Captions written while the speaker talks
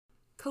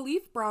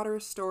Kalief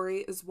Browder's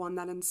story is one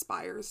that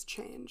inspires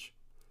change.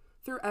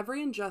 Through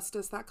every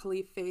injustice that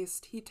Kalief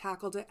faced, he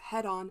tackled it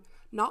head-on,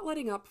 not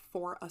letting up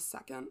for a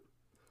second.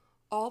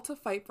 All to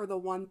fight for the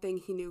one thing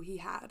he knew he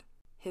had,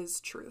 his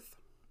truth.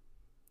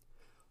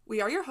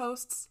 We are your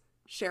hosts,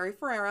 Sherry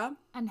Ferreira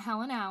and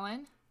Helen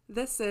Allen.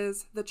 This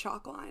is The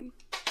Chalk Line.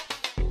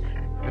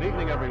 Good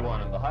evening,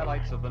 everyone, and the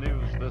highlights of the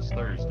news this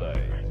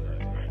Thursday.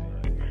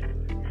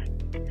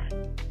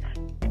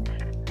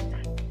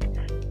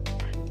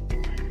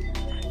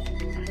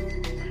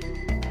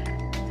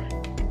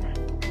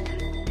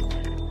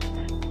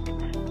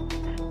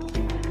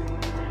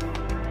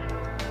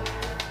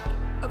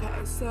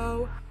 Okay,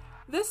 so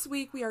this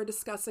week we are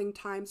discussing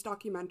Time's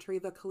documentary,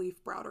 The Kalief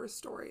Browder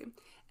Story,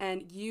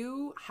 and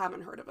you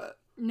haven't heard of it,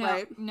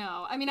 right?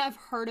 No. I mean, I've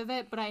heard of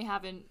it, but I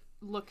haven't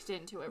looked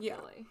into it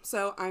really.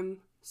 So I'm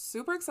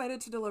super excited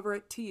to deliver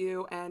it to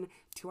you and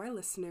to our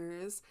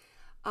listeners.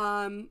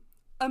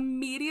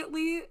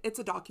 Immediately, it's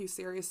a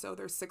docuseries, so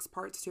there's 6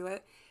 parts to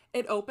it.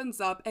 It opens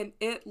up and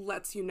it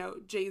lets you know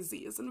Jay-Z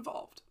is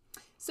involved.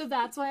 So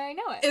that's why I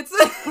know it.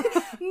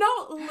 It's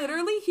no,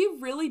 literally, he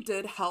really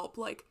did help,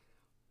 like,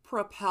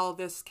 propel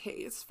this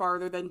case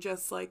farther than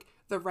just, like,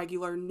 the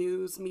regular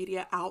news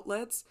media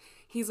outlets.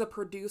 He's a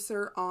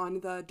producer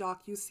on the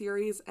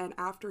docuseries, and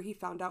after he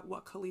found out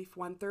what Kalief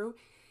went through,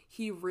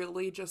 he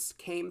really just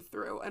came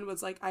through and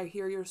was like, I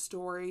hear your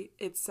story.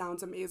 It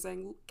sounds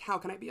amazing. How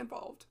can I be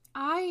involved?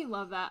 I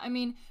love that. I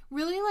mean,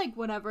 really, like,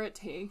 whatever it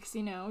takes,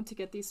 you know, to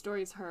get these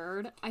stories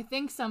heard. I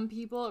think some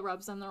people, it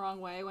rubs them the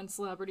wrong way when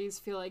celebrities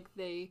feel like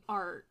they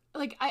are,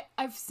 like,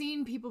 I've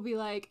seen people be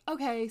like,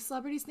 okay,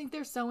 celebrities think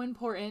they're so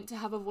important to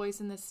have a voice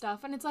in this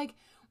stuff. And it's like,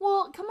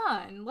 well, come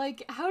on.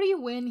 Like, how do you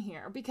win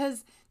here?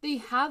 Because they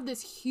have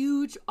this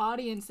huge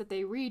audience that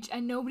they reach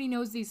and nobody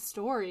knows these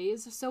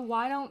stories. So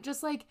why don't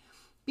just, like,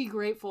 be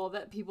grateful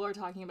that people are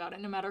talking about it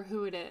no matter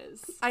who it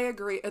is. I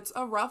agree. It's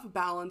a rough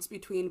balance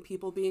between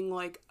people being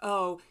like,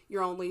 oh,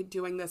 you're only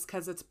doing this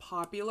because it's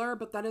popular.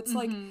 But then it's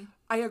like,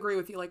 I agree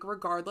with you. Like,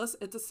 regardless,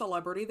 it's a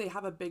celebrity. They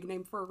have a big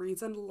name for a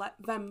reason. Let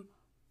them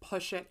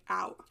push it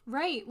out.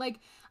 Right. Like,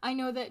 I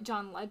know that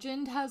John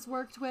Legend has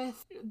worked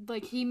with,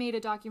 like, he made a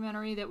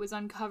documentary that was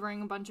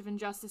uncovering a bunch of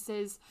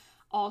injustices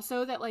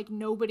also that, like,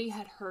 nobody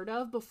had heard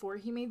of before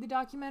he made the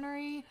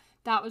documentary.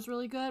 That was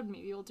really good.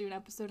 Maybe we'll do an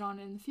episode on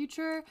it in the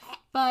future.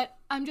 But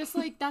I'm just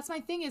like, that's my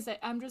thing, is that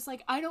I'm just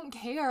like, I don't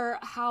care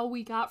how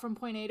we got from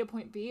point A to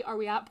point B. Are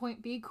we at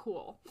point B?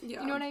 Cool.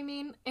 Yeah. You know what I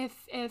mean?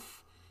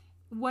 If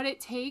what it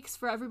takes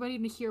for everybody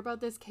to hear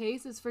about this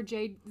case is for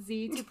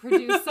Jay-Z to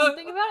produce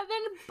something about it,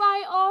 then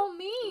by all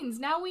means.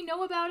 Now we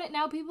know about it.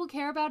 Now people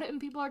care about it, and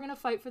people are going to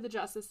fight for the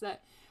justice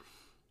that,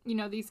 you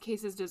know, these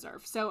cases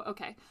deserve. So,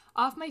 okay,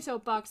 off my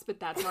soapbox,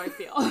 but that's how I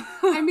feel.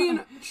 I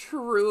mean,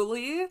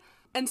 truly.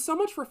 And so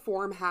much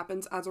reform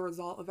happens as a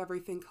result of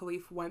everything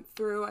Kalief went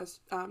through, as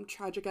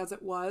tragic as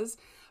it was.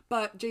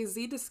 But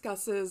Jay-Z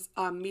discusses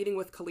meeting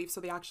with Kalief,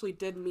 so they actually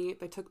did meet.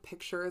 They took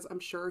pictures. I'm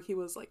sure he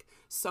was, like,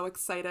 so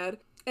excited.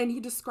 And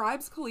he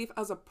describes Kalief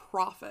as a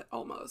prophet,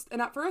 almost.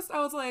 And at first, I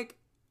was like,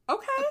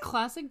 okay. A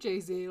classic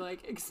Jay-Z,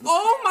 like,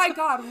 oh my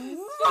God,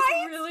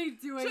 right? Really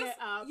doing it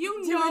up.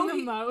 You doing know,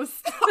 the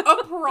most.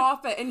 A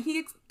prophet. And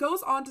he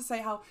goes on to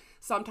say how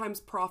sometimes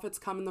prophets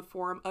come in the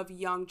form of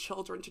young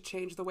children to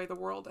change the way the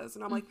world is.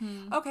 And I'm like,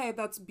 okay,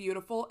 that's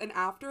beautiful. And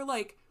after,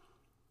 like,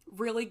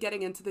 really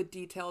getting into the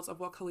details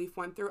of what Kalief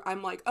went through,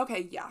 I'm like,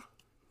 okay, yeah,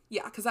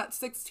 because at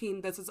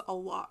 16, this is a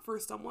lot for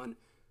someone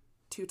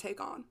to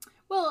take on.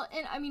 Well,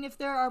 and I mean, if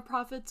there are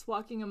prophets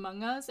walking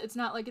among us, it's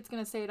not like it's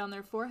going to say it on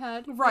their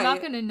forehead. Right. We're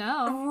not going to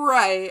know.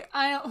 Right.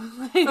 I don't,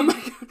 like... Oh my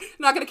God.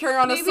 Not going to carry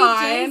on a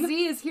sign. Maybe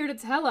Jay-Z is here to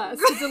tell us,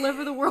 to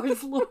deliver the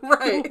world's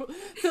right.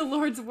 the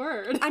Lord's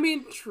word. I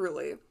mean,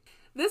 truly.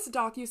 This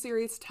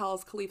docuseries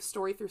tells Kalief's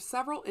story through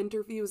several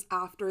interviews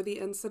after the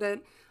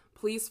incident,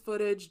 police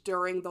footage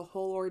during the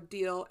whole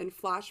ordeal, and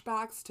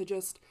flashbacks to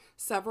just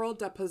several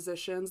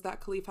depositions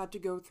that Kalief had to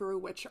go through,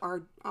 which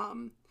are,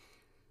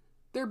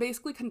 they're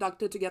basically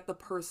conducted to get the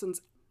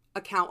person's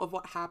account of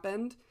what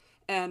happened.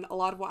 And a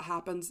lot of what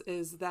happens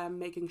is them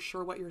making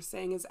sure what you're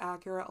saying is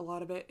accurate. A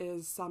lot of it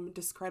is some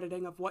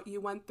discrediting of what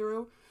you went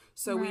through.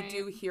 So we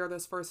do hear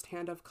this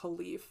firsthand of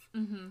Kalief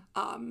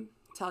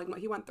telling what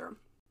he went through.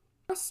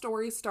 Our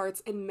story starts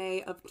in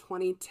May of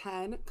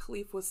 2010.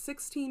 Kalief was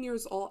 16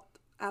 years old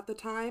at the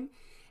time.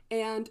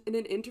 And in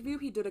an interview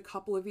he did a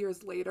couple of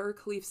years later,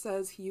 Kalief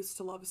says he used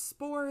to love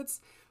sports,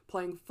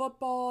 playing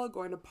football,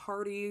 going to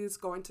parties,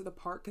 going to the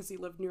park because he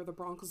lived near the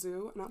Bronx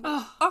Zoo. And I'm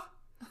like, oh,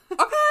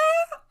 okay,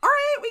 all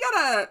right, we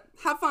gotta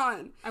have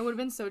fun. I would have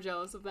been so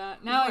jealous of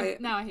that. Now,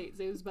 now I hate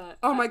zoos, but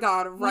oh my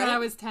God, right? When I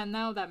was 10,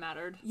 though, that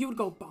mattered. You would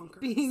go bonkers.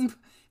 Being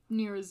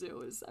near a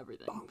zoo is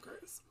everything.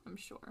 Bonkers. I'm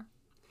sure.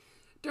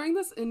 During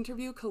this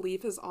interview,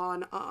 Kalief is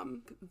on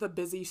the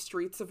busy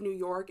streets of New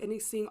York, and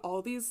he's seeing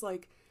all these,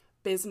 like,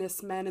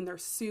 businessmen in their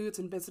suits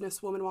and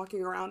businesswomen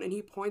walking around, and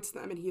he points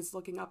them and he's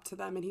looking up to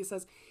them, and he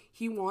says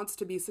he wants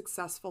to be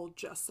successful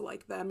just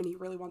like them, and he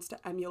really wants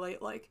to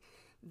emulate, like,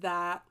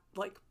 that,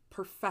 like,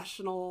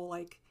 professional,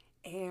 like,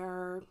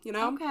 air, you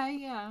know? Okay,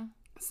 yeah.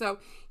 So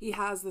he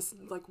has this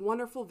like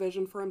wonderful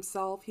vision for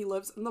himself. He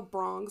lives in the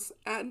Bronx,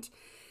 and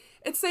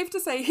it's safe to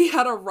say he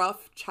had a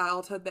rough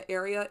childhood. The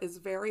area is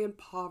very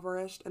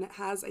impoverished, and it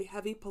has a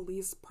heavy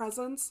police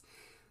presence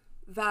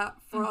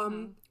that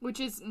from... Which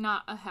is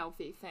not a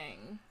healthy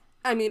thing.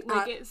 I mean...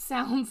 Like, it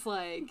sounds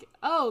like,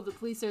 oh, the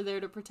police are there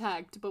to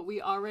protect, but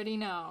we already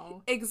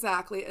know.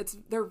 Exactly.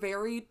 They're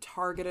very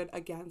targeted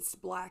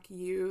against Black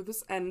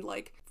youths, and,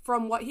 like,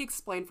 from what he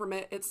explained from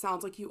it, it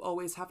sounds like you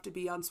always have to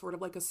be on sort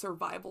of, like, a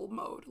survival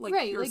mode. Like,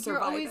 right, you're like,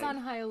 surviving. you're always on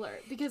high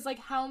alert. Because, like,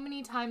 how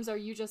many times are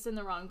you just in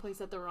the wrong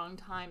place at the wrong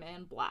time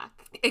and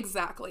Black?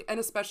 Exactly. And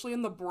especially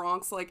in the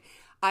Bronx, like,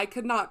 I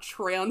could not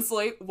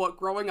translate what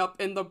growing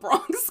up in the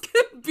Bronx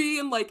could be,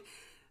 and, like,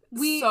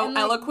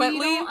 eloquently.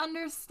 We don't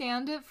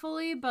understand it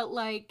fully, but,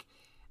 like,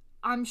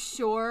 I'm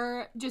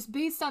sure, just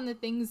based on the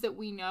things that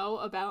we know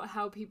about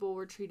how people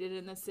were treated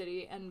in the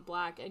city and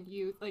Black and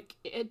youth, like,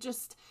 it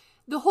just...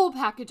 The whole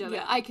package of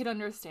it, I could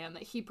understand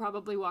that he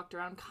probably walked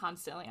around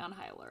constantly on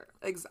high alert.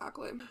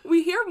 Exactly.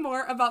 We hear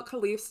more about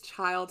Kalief's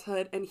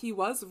childhood, and he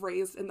was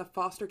raised in the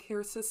foster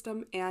care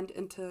system and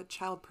into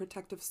child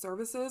protective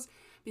services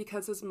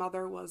because his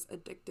mother was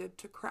addicted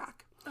to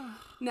crack. Ugh.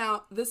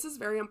 Now, this is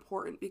very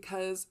important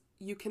because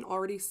you can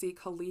already see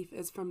Kalief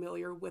is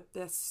familiar with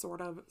this sort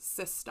of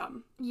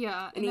system.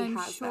 Yeah, and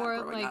I'm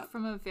sure, like,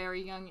 from a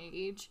very young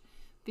age...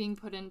 being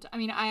put into... I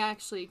mean,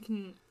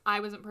 I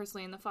wasn't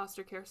personally in the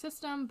foster care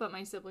system, but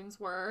my siblings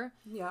were.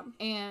 Yeah.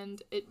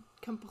 And it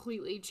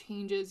completely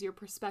changes your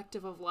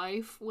perspective of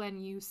life when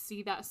you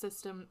see that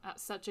system at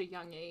such a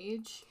young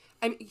age.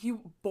 I mean,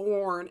 you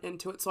born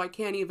into it, so I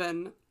can't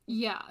even...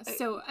 Yeah,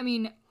 so, I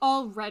mean,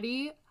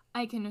 already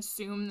I can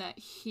assume that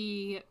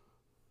he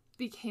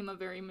became a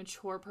very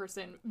mature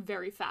person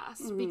very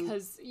fast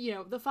because, you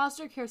know, the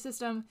foster care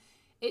system,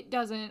 it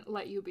doesn't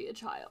let you be a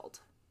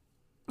child.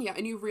 Yeah,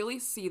 and you really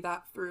see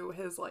that through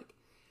his, like,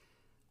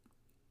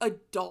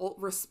 adult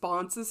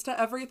responses to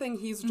everything.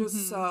 He's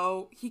just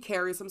he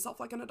carries himself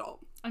like an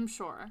adult. I'm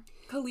sure.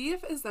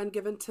 Kalief is then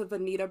given to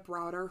Vanita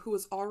Browder, who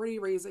was already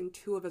raising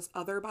two of his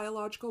other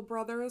biological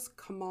brothers,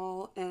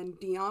 Kamal and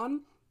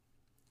Dion.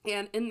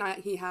 And in that,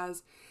 he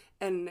has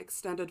an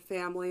extended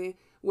family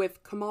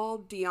with Kamal,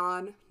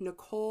 Dion,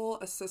 Nicole,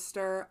 a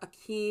sister,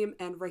 Akeem,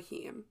 and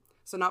Raheem.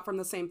 So not from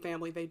the same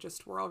family, they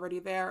just were already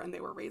there and they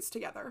were raised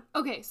together.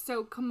 Okay,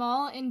 so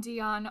Kamal and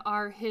Dion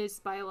are his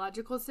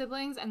biological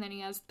siblings, and then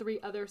he has 3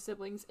 other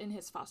siblings in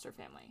his foster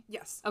family.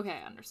 Yes. Okay,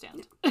 I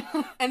understand.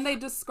 Yeah. And they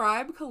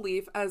describe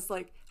Kalief as,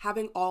 like,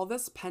 having all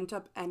this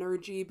pent-up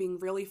energy, being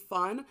really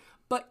fun,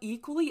 but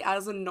equally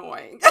as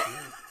annoying.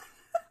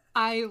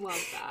 I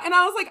love that. And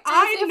I was like,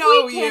 I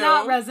know you. I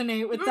cannot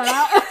resonate with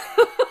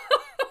that.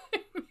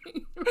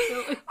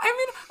 Really. I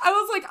mean, I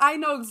was like, I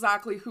know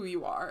exactly who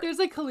you are. There's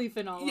a Kalief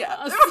in all of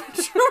us.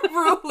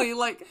 Truly.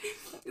 Like,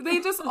 they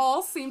just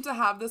all seem to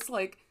have this,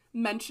 like,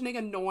 mentioning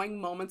annoying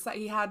moments that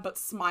he had, but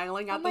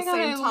smiling at the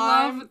same time.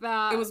 I love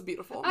that. It was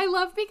beautiful. I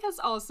love because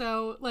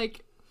also,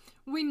 like,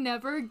 we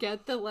never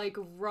get the, like,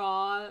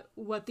 raw,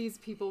 what these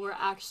people were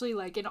actually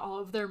like in all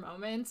of their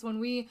moments.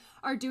 When we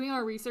are doing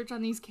our research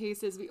on these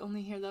cases, we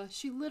only hear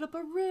she lit up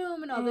a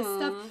room and all this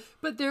stuff,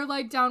 but they're,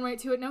 like, downright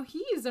to it. No,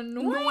 he's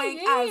annoying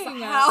as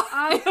hell.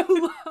 I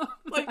love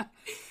like, that.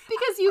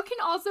 Because you can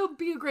also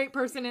be a great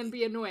person and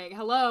be annoying.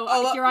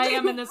 Hello, here I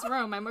am in this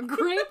room. I'm a great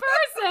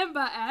person,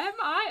 but am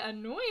I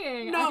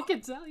annoying? No. I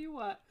can tell you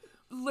what.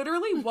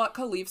 Literally what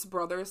Kalief's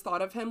brothers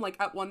thought of him. Like,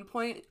 at one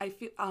point, I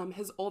feel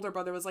his older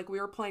brother was like, we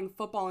were playing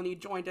football and he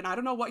joined, and I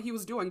don't know what he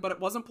was doing, but it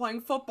wasn't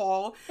playing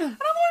football. And I'm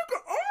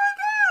like, oh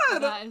my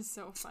god! That is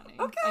so funny.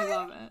 Okay. I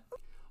love it.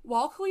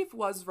 While Kalief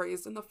was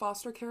raised in the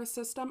foster care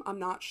system, I'm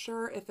not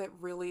sure if it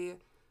really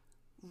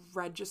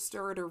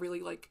registered or really,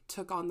 like,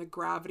 took on the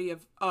gravity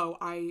of, oh,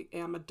 I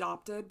am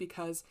adopted,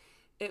 because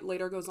it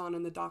later goes on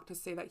in the doc to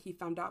say that he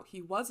found out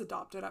he was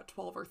adopted at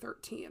 12 or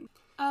 13.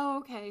 Oh,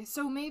 okay.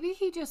 So maybe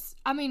he just...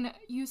 I mean,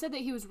 you said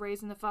that he was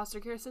raised in the foster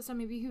care system.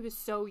 Maybe he was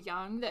so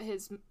young that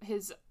his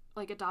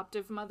like,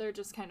 adoptive mother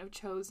just kind of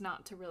chose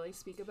not to really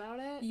speak about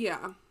it?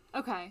 Yeah.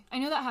 Okay. I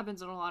know that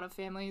happens in a lot of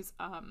families.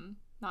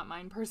 Not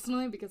mine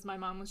personally, because my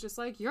mom was just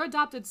like, you're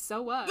adopted,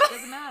 so what? It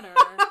doesn't matter.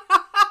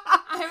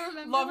 I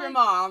remember... Love, like, your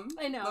mom.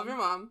 I know. Love your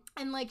mom.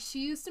 And, like,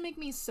 she used to make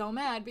me so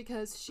mad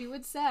because she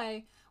would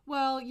say,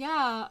 well,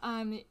 yeah,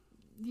 I'm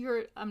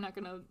not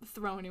gonna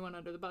throw anyone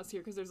under the bus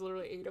here because there's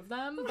literally 8 of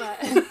them,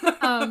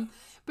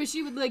 but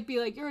she would, like, be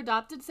like, your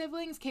adopted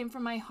siblings came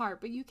from my heart,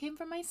 but you came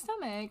from my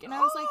stomach. And I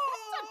was like,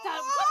 that's not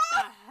that,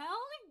 what the hell?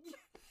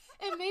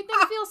 It made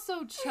them feel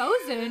so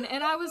chosen,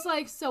 and I was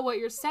like, so what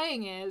you're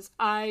saying is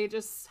I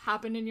just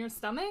happened in your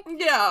stomach?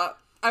 Yeah.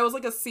 I was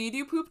like a seed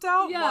you pooped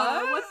out?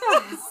 Yeah, what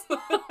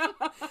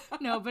the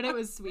No, but it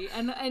was sweet.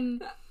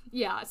 And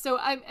yeah, so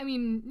I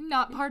mean,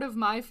 not part of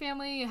my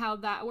family how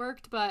that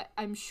worked, but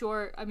I'm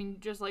sure, I mean,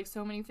 just like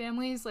so many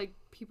families, like,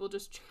 people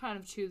just kind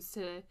of choose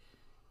to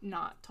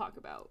not talk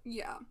about.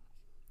 Yeah.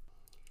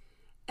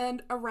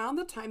 And around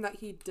the time that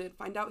he did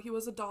find out he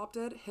was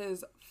adopted,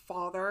 his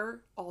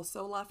father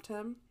also left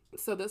him.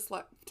 So this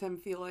left him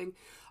feeling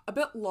a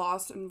bit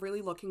lost and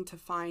really looking to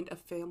find a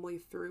family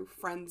through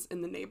friends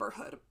in the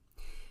neighborhood.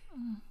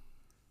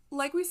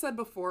 Like we said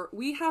before,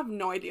 we have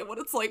no idea what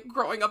it's like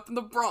growing up in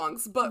the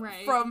Bronx, but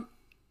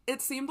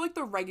it seemed like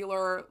the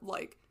regular,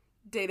 like,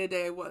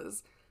 day-to-day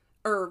was,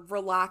 or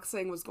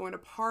relaxing was going to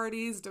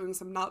parties, doing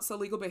some not so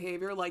legal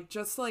behavior, like,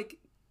 just, like,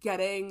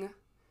 being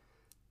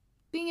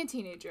a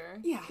teenager.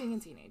 Yeah. Being a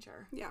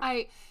teenager.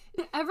 Yeah.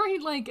 Every,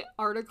 like,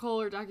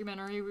 article or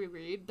documentary we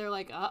read, they're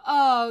like,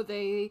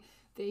 they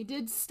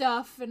did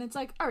stuff, and it's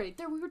like, all right,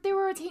 they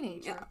were a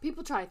teenager. Yeah.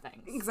 People try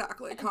things.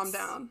 Exactly. Calm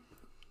down.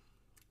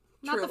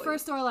 Not Truly. The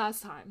first or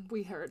last time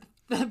we heard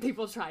that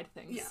people tried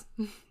things.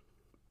 Yeah.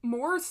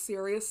 More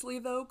seriously,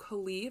 though,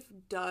 Kalief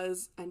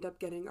does end up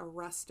getting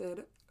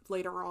arrested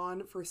later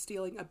on for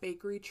stealing a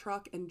bakery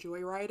truck and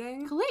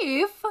joyriding.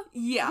 Kalief?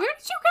 Yeah. Where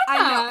did you get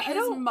that? I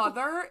know. His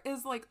mother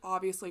is, like,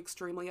 obviously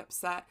extremely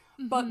upset,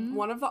 but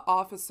one of the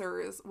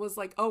officers was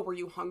like, oh, were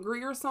you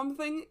hungry or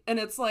something? And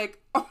it's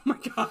like, oh my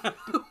god.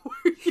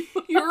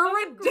 You're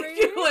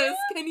ridiculous.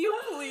 Can you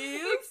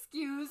please?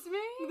 Excuse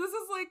me? This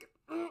is like,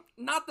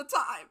 not the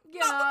time.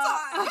 Yeah.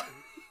 Not the time.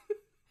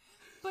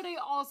 But I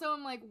also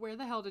am like, where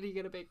the hell did he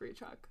get a bakery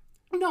truck?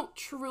 No,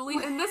 truly.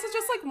 And this is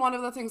just like one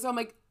of the things. So I'm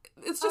like,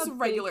 it's just a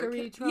regular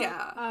bakery truck?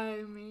 Yeah.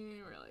 I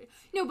mean, really.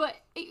 No, but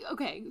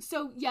okay.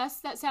 So yes,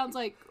 that sounds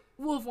like,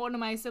 well, if one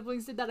of my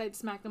siblings did that, I'd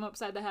smack them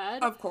upside the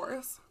head. Of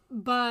course.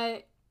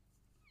 But,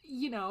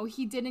 you know,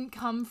 he didn't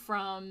come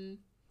from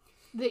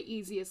the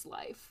easiest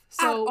life.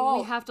 So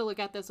we have to look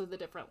at this with a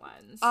different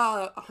lens.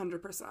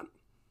 100%.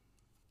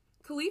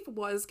 Kalief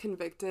was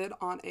convicted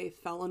on a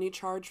felony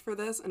charge for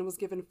this and was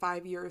given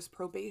 5 years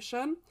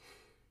probation.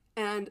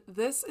 And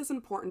this is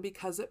important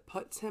because it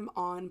puts him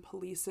on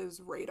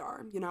police's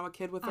radar. You know, a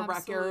kid with a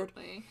record.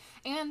 Absolutely.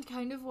 And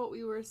kind of what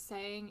we were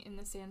saying in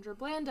the Sandra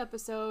Bland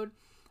episode,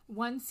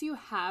 once you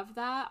have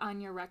that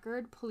on your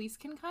record, police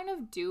can kind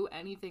of do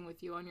anything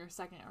with you on your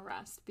second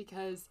arrest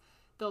because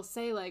they'll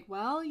say, like,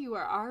 well, you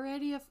were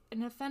already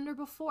an offender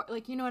before.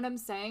 Like, you know what I'm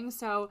saying?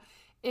 So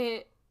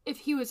if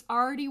he was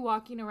already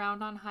walking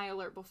around on high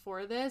alert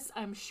before this,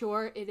 I'm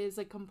sure it is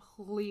a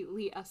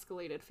completely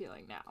escalated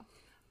feeling now.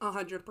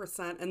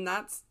 100%. And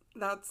that's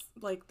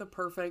like the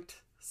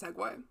perfect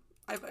segue,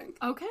 I think.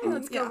 Okay,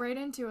 let's go right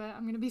into it.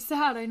 I'm going to be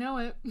sad. I know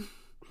it.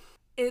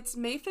 It's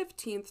May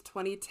 15th,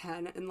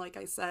 2010. And like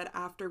I said,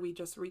 after we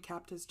just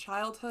recapped his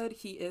childhood,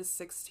 he is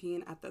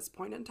 16 at this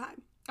point in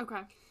time.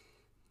 Okay.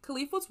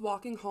 Kalief was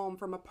walking home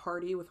from a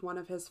party with one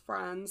of his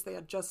friends. They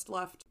had just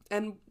left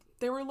and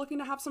they were looking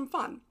to have some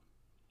fun.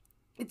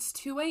 It's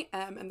 2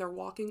 a.m. and they're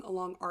walking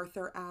along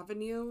Arthur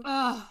Avenue.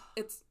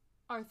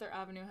 Arthur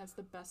Avenue has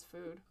the best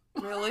food.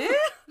 Really?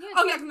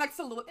 Yeah, yeah, next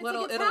to Little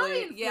like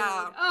Italy. Food.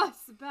 Yeah. Oh,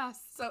 it's the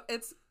best. So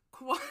it's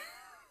quite...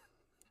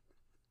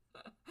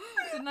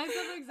 Didn't I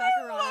sound like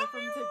Zachariah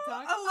from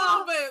TikTok? A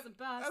little bit. It's the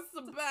best. That's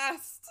the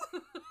best.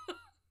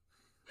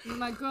 Me and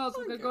my girls,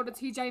 we're going to go to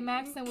TJ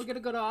Maxx and we're going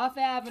to go to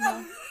Arthur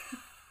Avenue.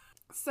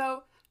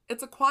 So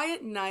it's a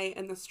quiet night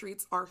and the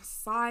streets are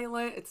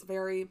silent. It's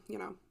very,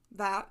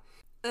 that.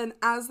 And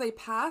as they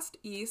passed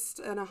east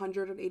in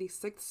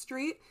 186th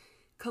Street,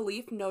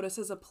 Kalief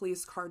notices a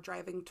police car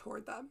driving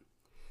toward them.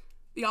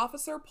 The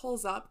officer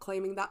pulls up,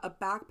 claiming that a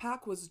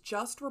backpack was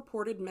just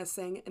reported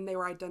missing and they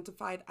were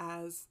identified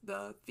as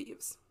the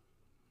thieves.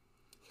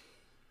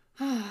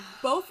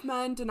 Both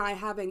men deny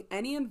having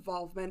any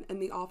involvement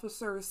and the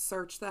officers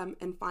search them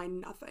and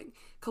find nothing.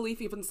 Kalief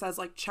even says,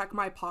 like, check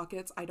my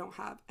pockets. I don't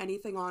have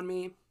anything on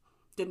me.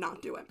 Did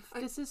not do it.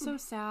 This is so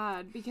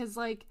sad because,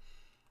 like,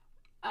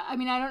 I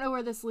mean, I don't know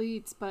where this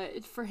leads,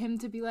 but for him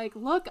to be like,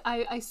 look,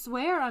 I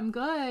swear I'm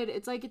good.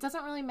 It's like, it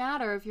doesn't really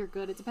matter if you're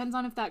good. It depends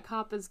on if that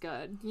cop is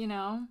good, you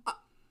know?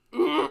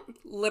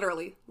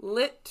 Literally.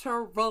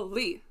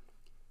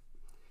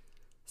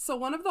 So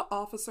one of the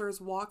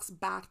officers walks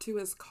back to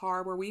his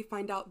car where we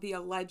find out the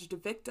alleged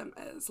victim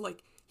is.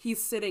 Like,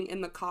 he's sitting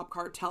in the cop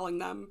car telling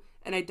them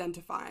and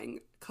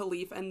identifying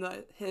Kalief and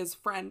his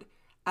friend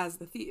as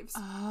the thieves.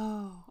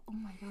 Oh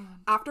my God.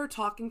 After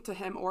talking to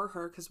him or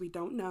her, because we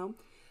don't know,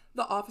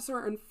 the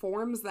officer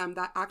informs them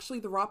that actually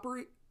the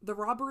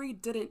robbery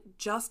didn't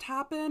just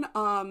happen.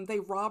 They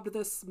robbed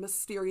this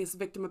mysterious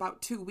victim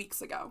about 2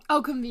 weeks ago.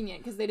 Oh,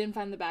 convenient, because they didn't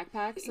find the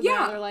backpack. So yeah.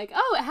 Now they're like,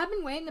 oh, it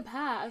happened way in the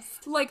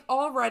past. Like,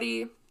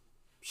 already,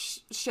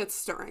 shit's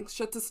stirring.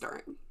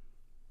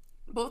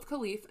 Both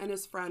Kalief and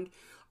his friend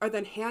are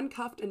then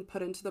handcuffed and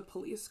put into the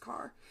police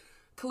car.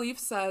 Kalief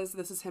says,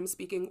 this is him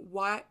speaking,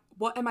 what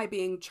am I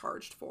being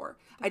charged for?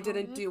 I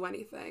didn't do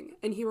anything.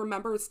 And he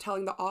remembers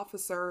telling the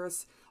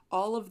officers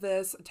all of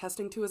this,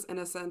 attesting to his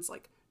innocence,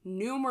 like,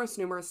 numerous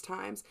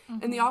times.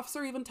 Mm-hmm. And the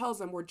officer even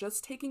tells him, we're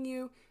just taking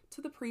you to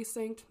the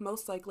precinct.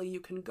 Most likely you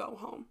can go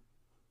home.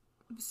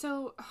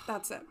 So...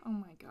 That's it. Oh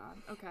my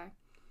God. Okay.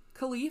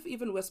 Kalief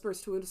even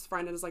whispers to his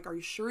friend and is like, are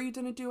you sure you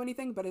didn't do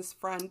anything? But his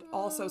friend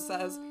also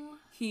says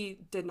he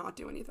did not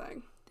do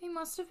anything. They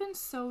must have been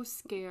so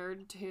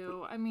scared,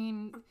 too. I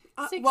mean,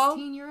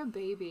 16, you're a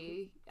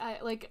baby.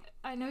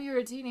 I know you're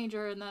a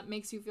teenager and that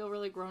makes you feel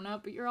really grown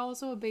up, but you're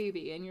also a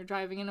baby and you're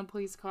driving in a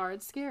police car.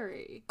 It's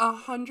scary.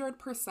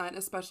 100%,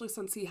 especially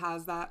since he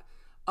has that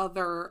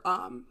other,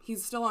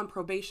 he's still on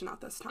probation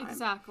at this time.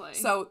 Exactly.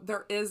 So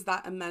there is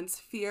that immense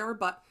fear,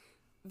 but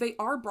they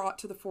are brought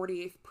to the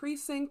 48th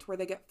precinct where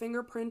they get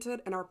fingerprinted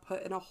and are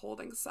put in a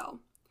holding cell.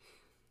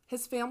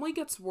 His family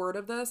gets word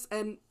of this,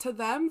 and to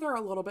them, they're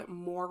a little bit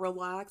more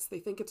relaxed. They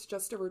think it's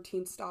just a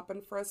routine stop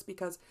and frisk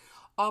because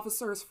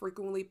officers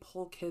frequently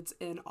pull kids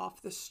in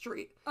off the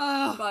street.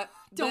 But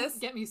don't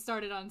get me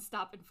started on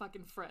stop and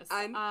fucking frisk.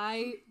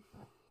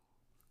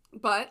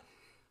 But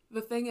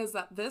the thing is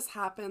that this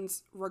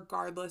happens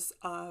regardless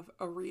of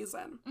a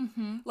reason.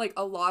 Mm-hmm. Like,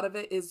 a lot of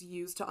it is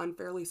used to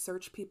unfairly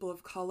search people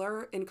of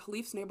color. In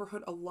Kalief's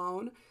neighborhood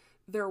alone,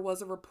 there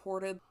was a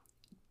reported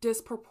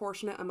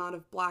disproportionate amount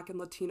of Black and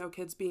Latino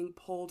kids being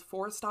pulled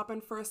for stop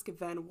and frisk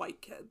than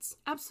white kids.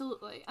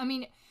 Absolutely. I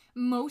mean,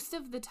 most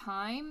of the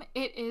time,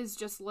 it is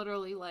just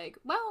literally like,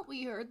 well,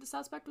 we heard the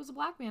suspect was a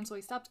Black man, so I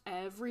stopped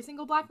every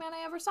single Black man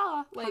I ever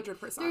saw. Like,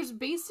 100%. There's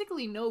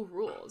basically no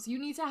rules. You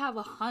need to have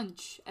a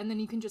hunch, and then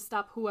you can just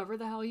stop whoever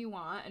the hell you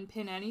want and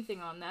pin anything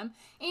on them.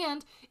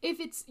 And if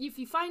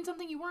you find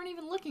something you weren't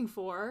even looking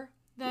for,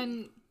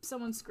 then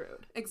someone's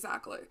screwed.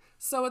 Exactly.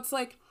 So it's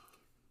like,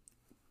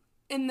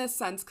 in this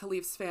sense,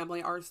 Kalief's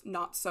family are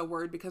not so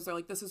worried because they're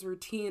like, this is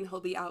routine,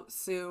 he'll be out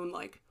soon,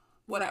 like,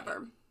 whatever.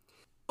 Right.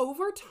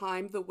 Over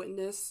time, the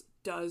witness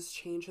does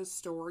change his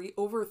story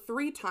over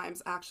 3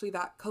 times, actually,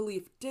 that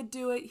Kalief did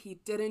do it, he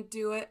didn't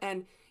do it,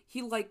 and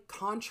he, like,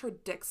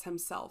 contradicts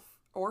himself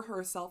or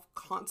herself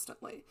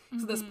constantly. Mm-hmm.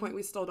 To this point,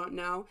 we still don't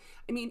know.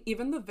 I mean,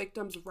 even the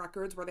victims'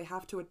 records where they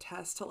have to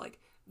attest to, like,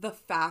 the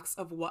facts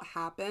of what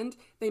happened,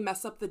 they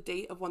mess up the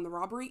date of when the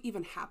robbery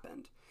even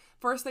happened.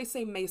 First they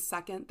say May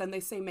 2nd, then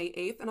they say May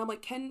 8th, and I'm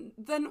like,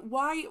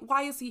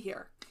 why is he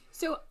here?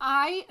 So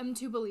I am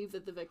to believe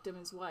that the victim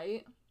is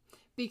white,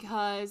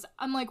 because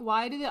I'm like,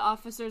 why do the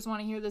officers want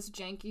to hear this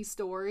janky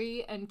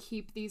story and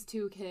keep these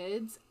 2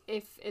 kids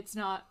if it's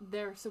not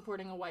they're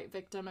supporting a white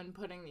victim and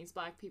putting these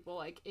Black people,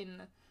 like,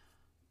 in,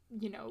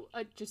 you know,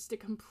 just a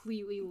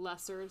completely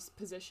lesser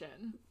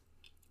position?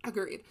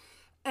 Agreed.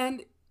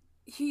 And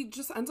he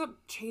just ends up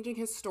changing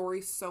his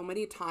story so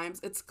many times.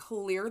 It's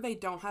clear they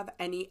don't have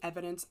any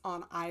evidence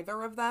on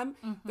either of them.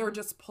 Mm-hmm. They're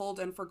just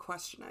pulled in for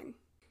questioning.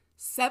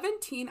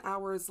 17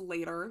 hours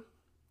later,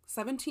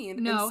 17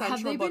 in central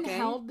have they booking, been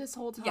held this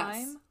whole time?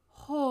 Yes.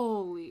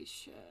 Holy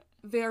shit.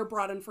 They're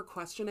brought in for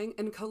questioning,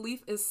 and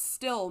Kalief is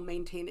still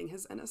maintaining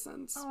his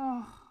innocence.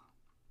 Oh.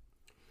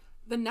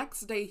 The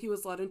next day, he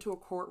was led into a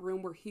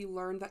courtroom where he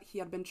learned that he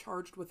had been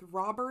charged with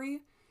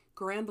robbery,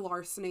 grand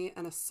larceny,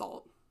 and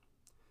assault.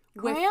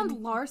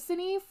 Grand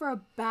larceny for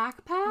a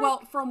backpack?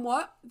 Well, from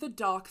what the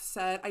doc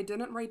said, I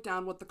didn't write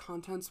down what the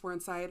contents were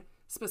inside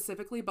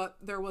specifically, but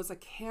there was a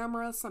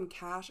camera, some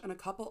cash, and a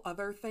couple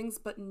other things,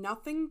 but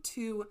nothing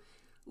to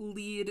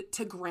lead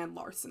to grand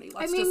larceny.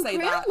 Let's just say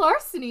grand that.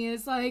 larceny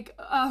is like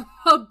a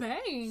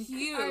bank.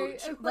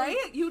 Huge,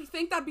 right? You'd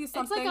think that'd be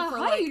something it's like a for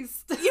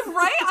heist. Like, yeah,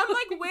 right? I'm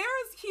like,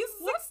 where is he's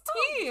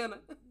 16?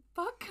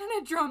 What kind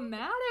of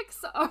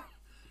dramatics are?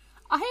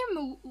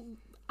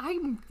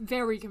 I'm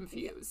very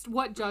confused.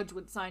 What judge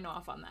would sign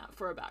off on that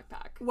for a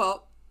backpack?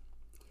 Well,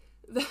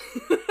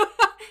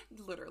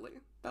 literally,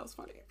 that was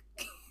funny.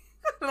 I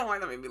don't know why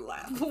that made me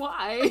laugh.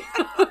 Why?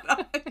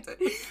 Because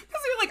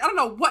you're like, I don't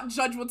know what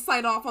judge would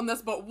sign off on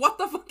this, but what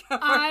the fuck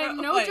ever. I'm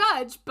no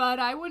judge, but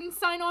I wouldn't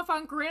sign off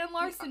on grand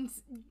larceny.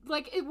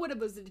 Like,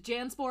 was it a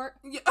Jansport?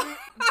 Yeah.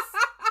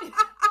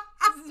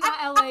 This is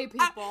not LA,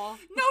 people.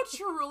 No,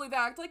 truly, they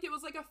act like it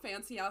was like a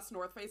fancy ass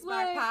North Face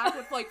backpack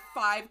with like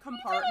 5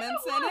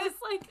 compartments in it.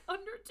 It's like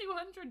under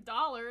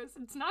 $200.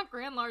 It's not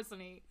grand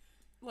larceny.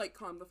 Like,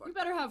 calm the fuck down. You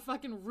better have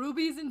fucking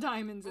rubies and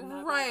diamonds in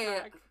that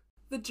backpack.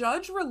 The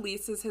judge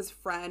releases his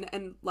friend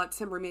and lets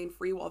him remain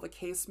free while the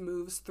case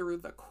moves through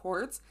the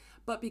courts,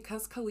 but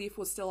because Kalief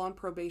was still on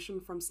probation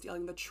from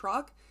stealing the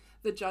truck,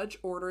 the judge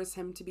orders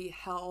him to be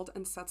held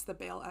and sets the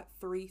bail at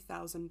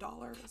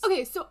 $3,000.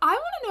 Okay, so I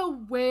want to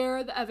know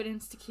where the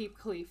evidence to keep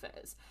Kalief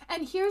is.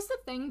 And here's the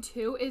thing,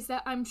 too, is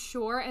that I'm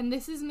sure, and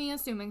this is me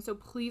assuming, so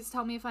please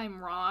tell me if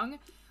I'm wrong.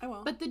 I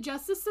will. But the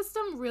justice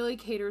system really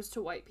caters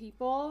to white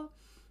people.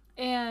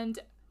 And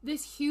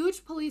this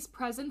huge police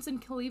presence in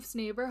Kalief's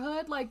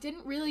neighborhood,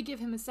 didn't really give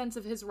him a sense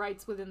of his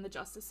rights within the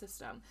justice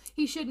system.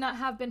 He should not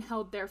have been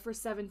held there for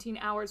 17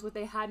 hours when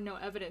they had no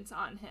evidence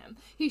on him.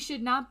 He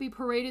should not be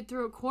paraded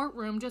through a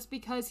courtroom just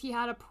because he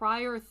had a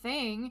prior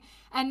thing,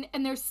 and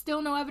there's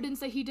still no evidence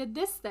that he did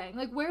this thing.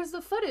 Where's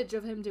the footage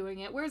of him doing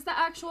it? Where's the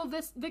actual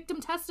victim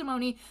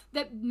testimony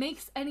that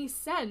makes any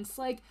sense?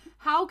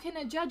 How can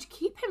a judge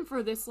keep him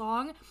for this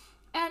long?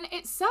 And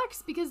it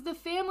sucks because the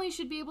family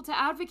should be able to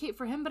advocate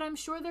for him, but I'm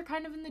sure they're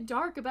kind of in the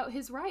dark about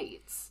his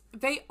rights.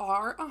 They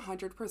are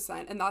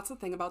 100%. And that's the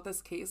thing about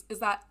this case is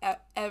that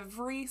at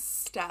every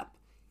step,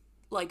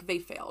 they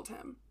failed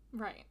him.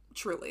 Right.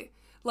 Truly.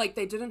 Like,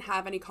 they didn't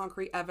have any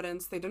concrete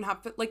evidence. They didn't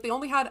have, like, they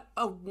only had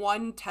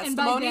one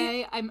testimony.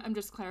 And by they, I'm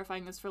just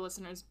clarifying this for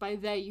listeners. By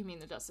they, you mean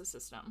the justice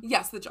system.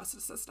 Yes, the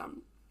justice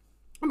system.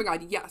 Oh my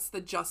god, yes,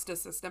 the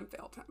justice system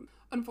failed him.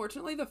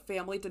 Unfortunately, the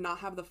family did not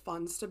have the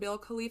funds to bail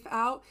Kalief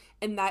out,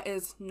 and that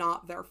is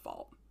not their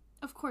fault.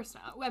 Of course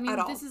not. I mean,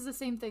 this is the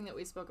same thing that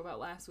we spoke about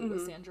last week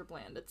with Sandra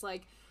Bland. It's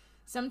like,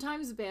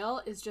 sometimes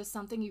bail is just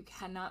something you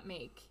cannot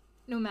make.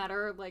 No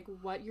matter, like,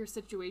 what your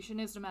situation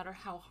is, no matter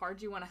how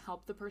hard you want to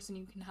help the person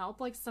you can help,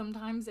 like,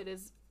 sometimes it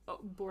is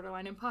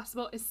borderline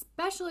impossible,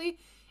 especially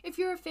if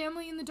you're a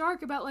family in the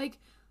dark about, like,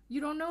 you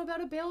don't know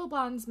about a bail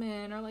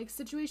bondsman or, like,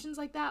 situations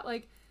like that,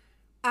 like...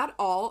 At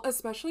all,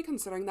 especially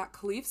considering that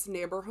Kalief's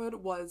neighborhood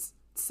was,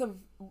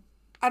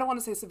 I don't want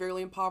to say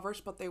severely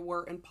impoverished, but they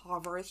were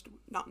impoverished,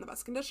 not in the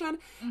best condition,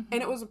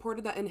 and it was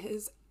reported that in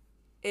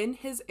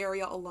his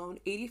area alone,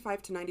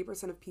 85 to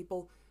 90% of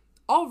people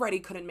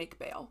already couldn't make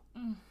bail.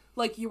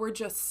 Like, you were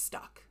just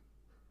stuck.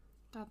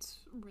 That's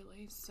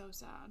really so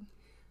sad.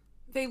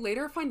 They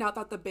later find out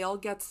that the bail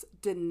gets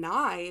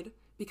denied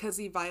because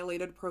he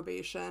violated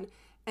probation,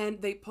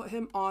 and they put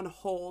him on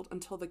hold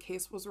until the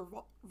case was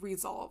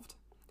resolved.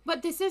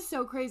 But this is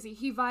so crazy.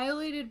 He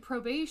violated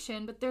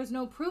probation, but there's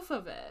no proof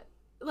of it.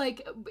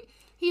 Like,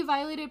 he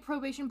violated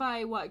probation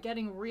by, what,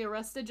 getting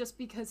rearrested just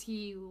because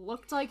he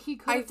looked like he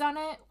could have done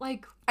it?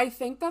 Like... I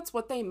think that's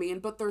what they mean,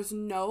 but there's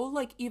no,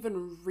 like,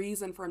 even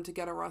reason for him to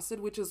get arrested,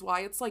 which is why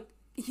it's, like,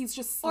 he's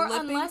just slipping. Or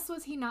unless,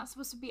 was he not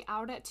supposed to be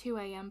out at 2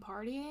 a.m.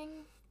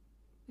 partying?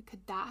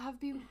 Could that have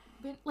been...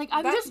 Like,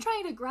 I'm just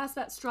trying to grasp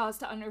at straws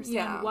to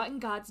understand what in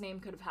God's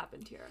name could have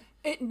happened here.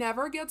 It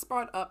never gets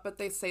brought up, but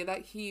they say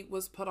that he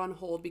was put on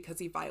hold because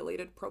he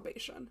violated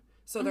probation.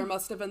 So there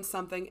must have been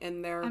something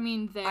in there,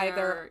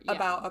 either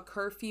about a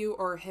curfew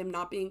or him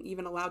not being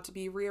even allowed to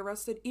be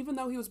rearrested, even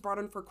though he was brought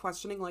in for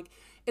questioning. Like,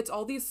 it's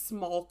all these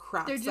small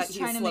cracks that he's slipping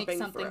through. They're just trying to make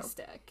something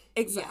stick.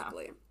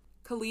 Exactly. Yeah.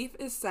 Kalief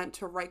is sent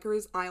to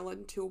Rikers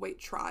Island to await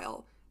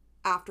trial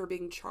after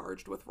being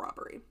charged with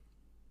robbery.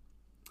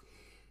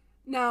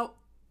 Now,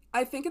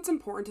 I think it's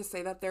important to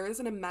say that there is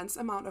an immense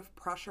amount of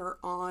pressure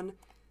on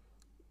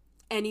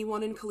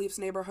anyone in Kalief's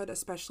neighborhood,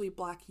 especially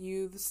Black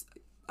youths,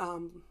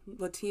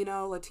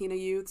 Latina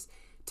youths,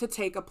 to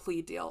take a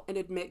plea deal and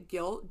admit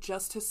guilt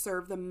just to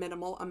serve the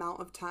minimal amount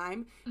of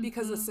time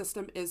because the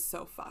system is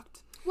so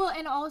fucked. Well,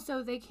 and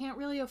also they can't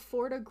really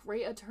afford a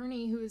great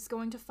attorney who's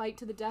going to fight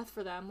to the death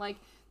for them. Like,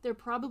 they're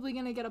probably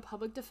going to get a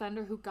public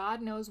defender who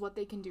God knows what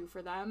they can do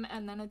for them,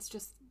 and then it's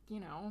just,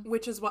 you know.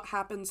 Which is what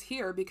happens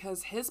here,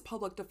 because his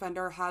public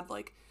defender had,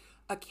 like,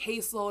 a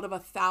caseload of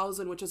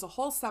 1,000, which is a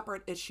whole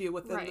separate issue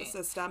within the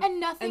system.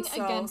 And nothing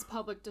against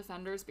public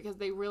defenders, because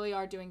they really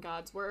are doing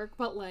God's work,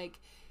 but, like,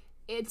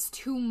 it's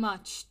too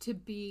much to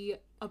be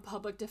a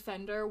public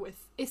defender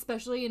with,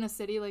 especially in a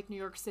city like New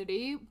York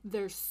City.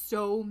 There's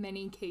so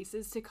many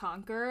cases to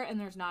conquer, and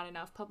there's not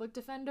enough public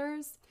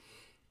defenders.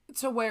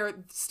 To where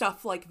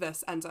stuff like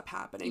this ends up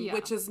happening,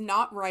 which is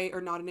not right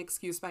or not an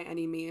excuse by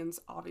any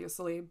means,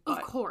 obviously. But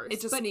of course. It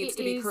just needs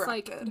to be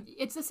corrected. Like,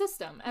 it's a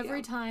system.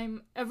 Every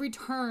time, every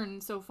turn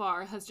so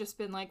far has just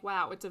been like,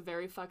 wow, it's a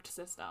very fucked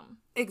system.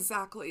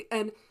 Exactly.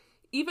 And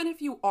even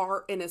if you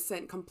are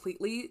innocent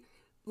completely,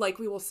 like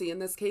we will see in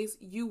this case,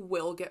 you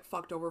will get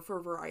fucked over for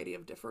a variety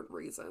of different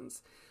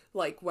reasons.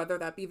 Like, whether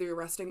that be the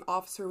arresting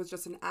officer was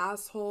just an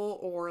asshole,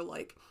 or,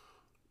 like,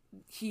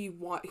 he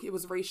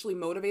was racially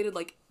motivated,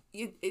 like,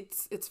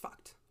 it's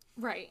fucked.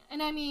 Right.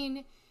 And I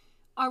mean,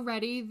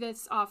 already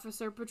this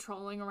officer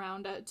patrolling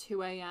around at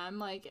 2 a.m.,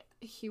 like,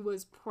 he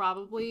was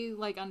probably,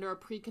 like, under a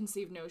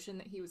preconceived notion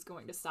that he was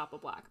going to stop a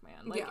Black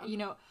man. Like, you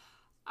know,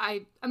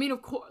 I mean,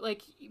 of course,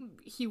 like,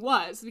 he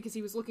was, because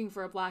he was looking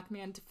for a Black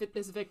man to fit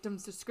this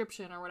victim's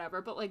description or whatever,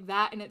 but, like,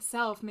 that in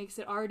itself makes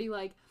it already,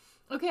 like,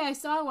 okay, I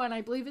saw one, I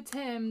believe it's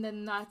him,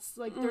 then that's,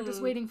 like, they're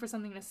just waiting for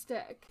something to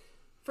stick.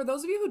 For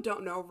those of you who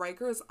don't know,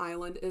 Rikers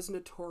Island is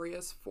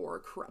notorious for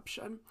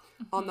corruption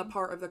on the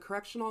part of the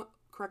correctional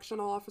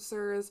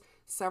officers,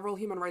 several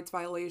human rights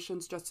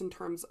violations just in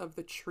terms of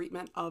the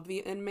treatment of the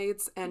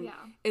inmates, and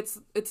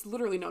it's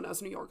literally known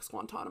as New York's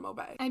Guantanamo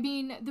Bay. I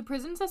mean, the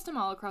prison system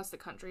all across the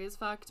country is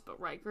fucked, but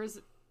Rikers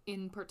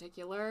in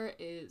particular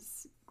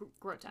is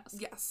grotesque.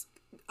 Yes,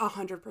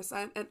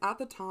 100%. And at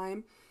the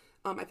time,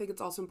 I think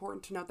it's also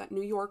important to note that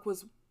New York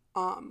was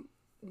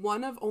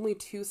one of only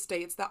 2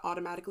 states that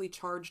automatically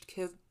charged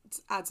kids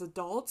as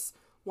adults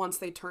once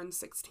they turned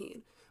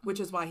 16, which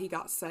is why he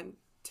got sent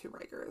to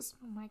Rikers.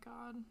 Oh my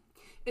god.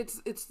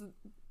 It's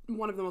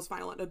one of the most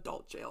violent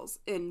adult jails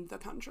in the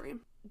country.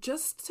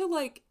 Just to,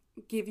 like,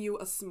 give you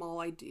a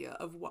small idea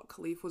of what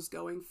Kalief was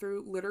going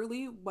through,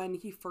 literally when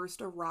he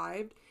first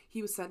arrived,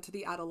 he was sent to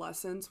the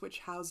adolescents,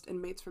 which housed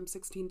inmates from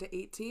 16 to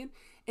 18,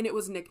 and it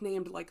was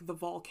nicknamed, like, the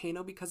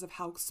volcano because of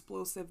how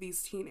explosive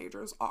these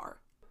teenagers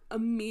are.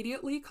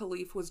 Immediately,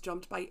 Kalief was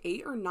jumped by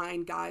 8 or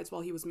 9 guys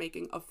while he was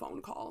making a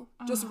phone call,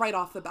 just right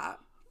off the bat.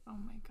 Oh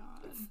my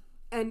god.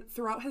 And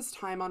throughout his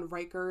time on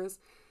Rikers,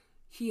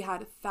 he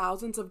had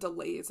thousands of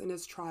delays in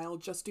his trial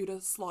just due to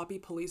sloppy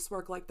police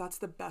work. Like, that's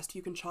the best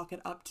you can chalk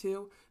it up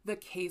to. The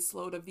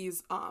caseload of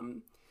these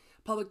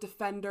public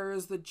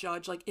defenders, the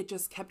judge, like it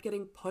just kept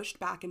getting pushed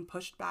back,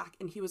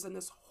 and he was in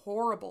this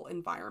horrible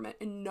environment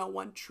and no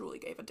one truly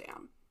gave a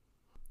damn.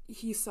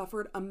 He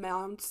suffered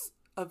amounts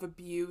of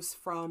abuse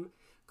from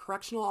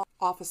correctional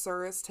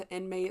officers to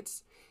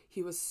inmates.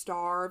 He was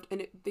starved,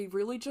 and they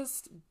really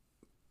just,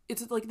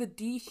 it's like the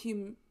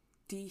dehumanizing.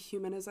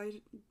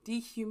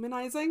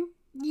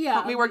 Yeah.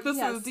 Help me work this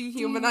through.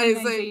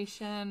 Dehumanizing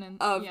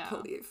of yeah.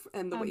 Kalief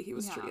and the way he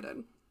was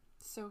treated.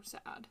 So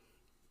sad.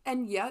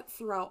 And yet,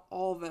 throughout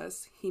all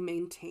this, he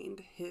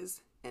maintained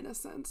his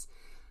innocence.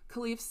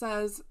 Kalief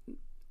says,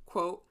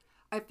 quote,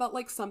 "I felt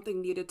like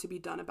something needed to be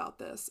done about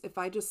this. If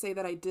I just say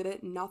that I did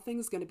it,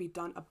 nothing's going to be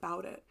done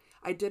about it.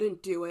 I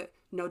didn't do it.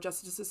 No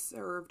justice is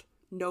served.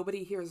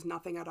 Nobody hears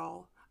nothing at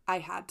all. I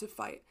had to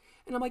fight."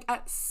 And I'm like,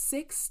 at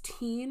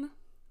 16,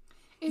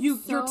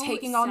 you're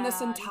taking on this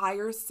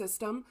entire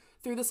system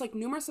through this like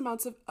numerous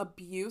amounts of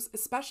abuse,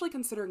 especially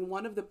considering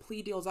one of the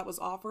plea deals that was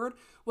offered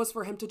was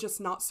for him to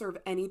just not serve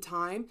any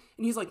time.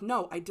 And he's like,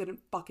 no, I didn't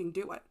fucking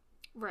do it.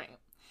 Right.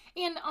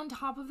 And on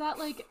top of that,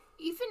 like,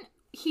 even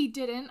he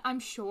didn't, I'm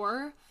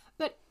sure,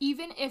 but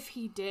even if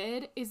he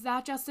did, is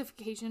that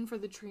justification for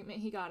the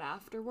treatment he got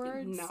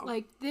afterwards? No.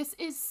 Like, this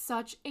is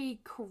such a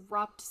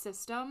corrupt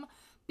system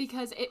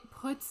because it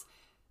puts,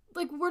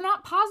 like, we're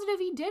not positive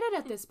he did it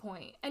at this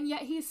point, and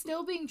yet he's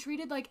still being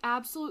treated like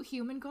absolute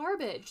human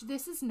garbage.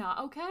 This is not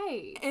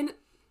okay. And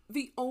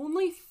the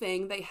only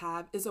thing they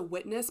have is a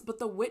witness, but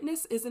the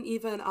witness isn't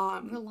even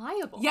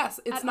reliable. Yes,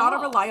 it's not a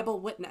reliable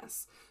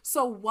witness.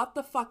 So what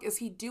the fuck is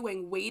he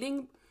doing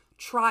waiting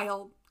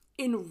trial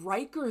in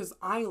Rikers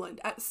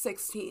Island at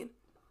 16?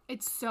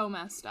 It's so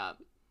messed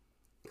up.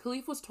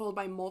 Kalief was told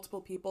by multiple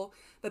people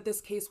that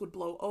this case would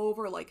blow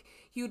over, like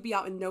he would be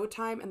out in no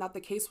time, and that the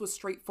case was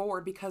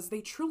straightforward because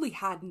they truly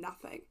had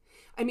nothing.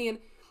 I mean,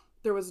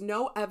 there was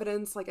no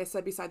evidence, like I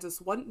said, besides this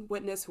one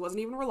witness who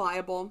wasn't even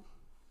reliable.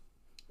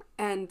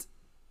 And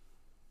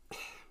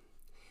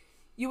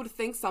you would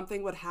think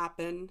something would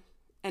happen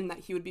and that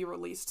he would be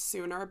released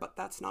sooner, but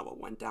that's not what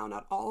went down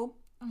at all.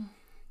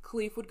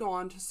 Kalief would go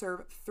on to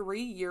serve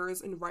 3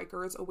 years in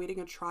Rikers awaiting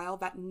a trial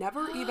that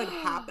never even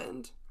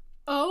happened.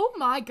 Oh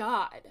my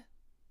God.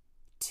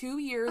 2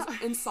 years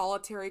in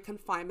solitary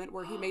confinement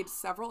where he made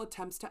several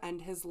attempts to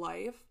end his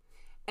life.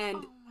 And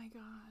oh my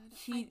God.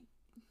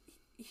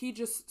 He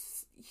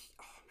just,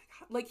 oh my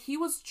God. Like, he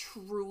was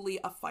truly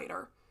a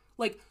fighter.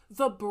 Like,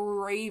 the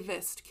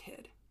bravest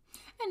kid.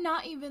 And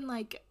not even,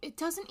 like, it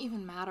doesn't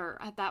even matter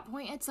at that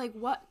point. It's like,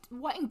 what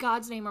in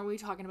God's name are we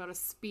talking about? A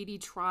speedy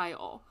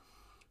trial?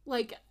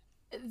 Like,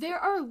 there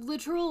are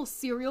literal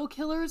serial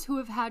killers who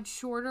have had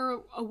shorter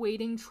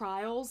awaiting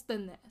trials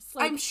than this.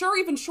 Like, I'm sure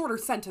even shorter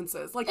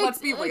sentences. Like, let's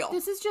be real.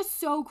 This is just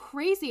so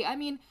crazy. I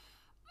mean,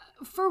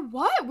 for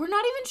what? We're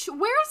not even sure.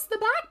 Where's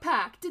the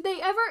backpack? Did they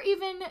ever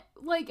even,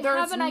 like,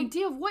 have an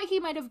idea of what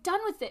he might have done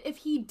with it if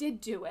he did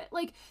do it?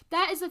 Like,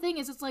 that is the thing,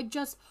 is it's like,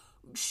 just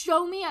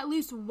show me at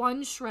least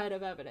one shred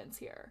of evidence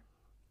here.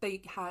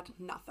 They had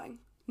nothing.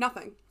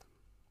 Nothing.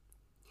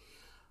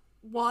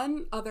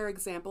 One other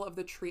example of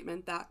the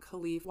treatment that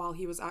Kalief, while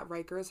he was at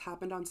Rikers,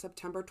 happened on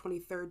September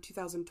 23rd,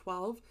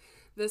 2012.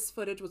 This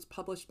footage was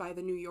published by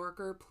The New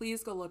Yorker.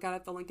 Please go look at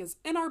it. The link is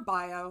in our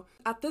bio.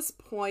 At this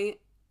point,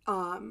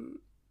 and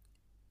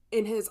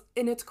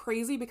it's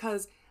crazy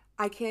because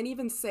I can't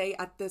even say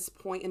at this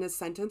point in his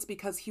sentence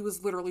because he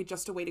was literally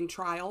just awaiting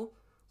trial.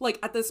 Like,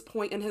 at this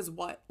point in his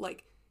what?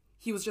 Like,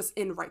 he was just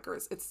in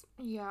Rikers.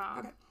 Yeah.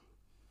 Okay.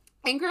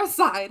 Anger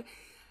aside,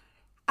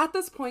 at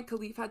this point,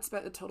 Kalief had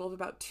spent a total of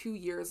about 2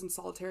 years in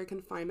solitary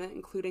confinement,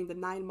 including the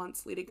 9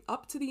 months leading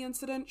up to the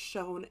incident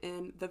shown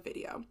in the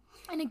video.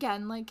 And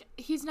again, like,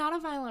 he's not a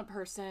violent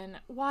person.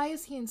 Why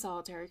is he in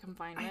solitary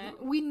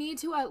confinement? We need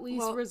to at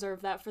least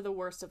reserve that for the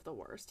worst of the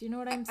worst. You know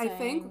what I'm saying? I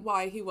think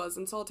why he was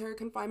in solitary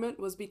confinement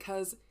was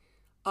because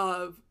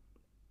of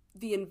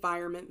the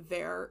environment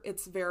there.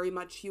 It's very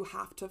much you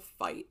have to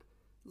fight.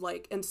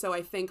 Like, and so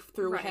I think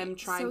through him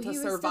trying to survive.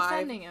 So he was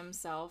defending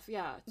himself,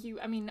 yeah.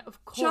 I mean,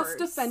 of course.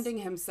 Just defending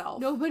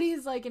himself.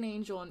 Nobody's like an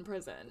angel in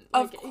prison.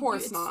 Of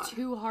course not. It's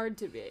too hard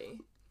to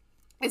be.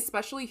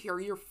 Especially here,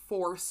 you're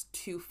forced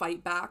to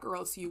fight back or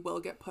else you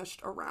will get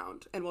pushed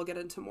around. And we'll get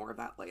into more of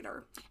that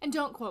later. And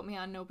don't quote me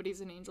on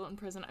nobody's an angel in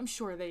prison. I'm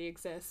sure they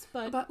exist.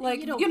 But like,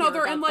 you know,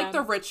 they're in like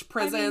the rich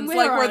prisons,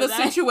 like where the they?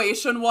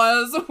 Situation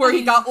was, where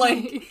he got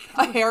like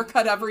a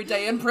haircut every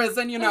day in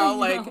prison, you know,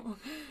 like...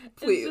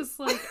 Please. It's just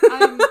like,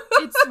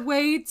 it's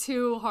way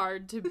too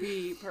hard to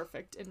be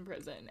perfect in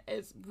prison.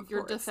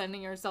 You're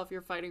defending yourself, you're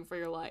fighting for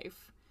your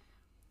life.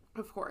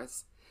 Of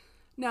course.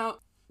 Now,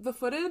 the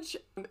footage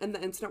and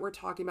the incident we're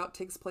talking about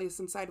takes place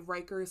inside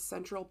Rikers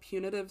Central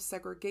Punitive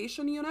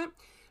Segregation Unit,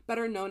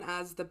 better known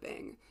as the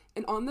Bing.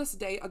 And on this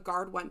day, a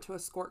guard went to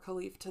escort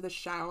Kalief to the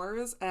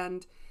showers,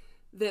 and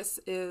this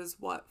is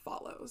what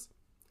follows.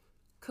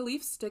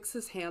 Kalief sticks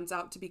his hands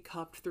out to be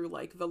cuffed through,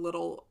 like, the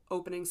little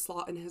opening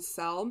slot in his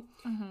cell,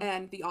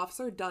 and the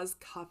officer does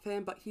cuff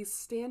him, but he's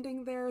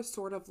standing there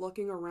sort of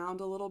looking around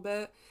a little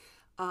bit.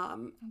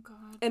 Oh,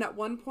 God. And at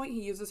one point,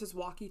 he uses his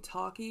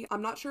walkie-talkie.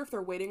 I'm not sure if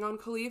they're waiting on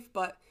Kalief,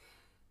 but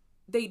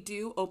they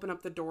do open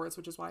up the doors,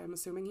 which is why I'm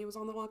assuming he was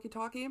on the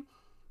walkie-talkie.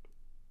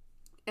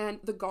 And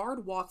the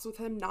guard walks with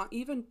him not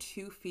even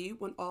 2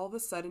 feet when all of a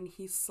sudden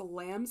he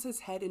slams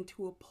his head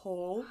into a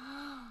pole,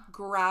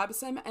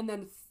 grabs him, and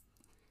then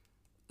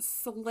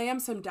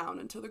slams him down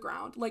into the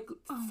ground, like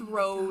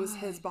throws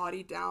his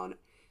body down.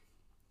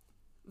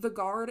 The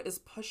guard is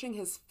pushing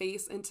his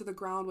face into the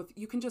ground with,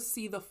 you can just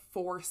see the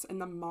force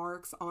and the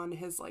marks on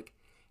his like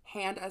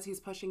hand as he's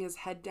pushing his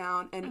head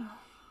down, and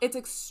it's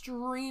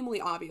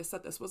extremely obvious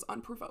that this was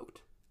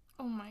unprovoked.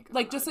 Oh my god.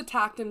 Like, just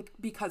attacked him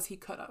because he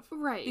could have.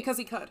 Right. Because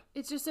he could.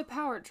 It's just a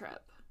power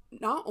trip.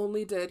 Not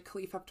only did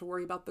Kalief have to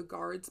worry about the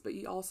guards, but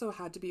he also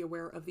had to be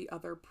aware of the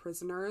other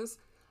prisoners,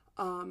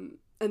 and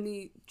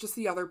the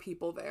other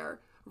people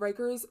there.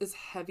 Rikers is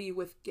heavy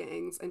with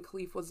gangs, and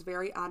Kalief was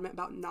very adamant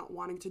about not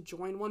wanting to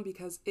join one,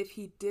 because if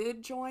he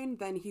did join,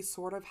 then he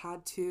sort of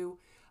had to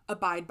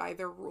abide by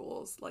their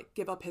rules, like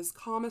give up his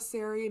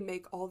commissary,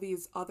 make all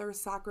these other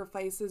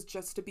sacrifices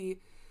just to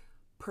be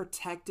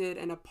protected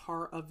and a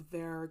part of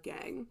their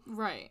gang.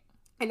 Right.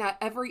 And at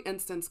every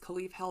instance,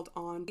 Kalief held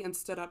on and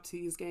stood up to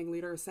these gang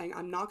leaders, saying,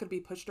 I'm not going to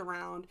be pushed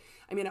around.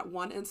 I mean, at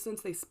one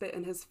instance, they spit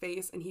in his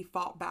face, and he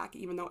fought back,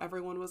 even though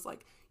everyone was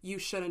like, you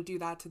shouldn't do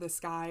that to this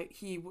guy.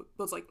 He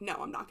was like, no,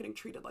 I'm not getting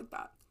treated like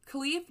that.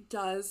 Kalief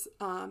does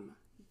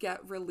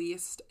get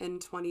released in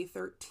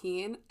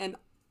 2013, and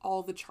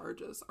all the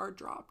charges are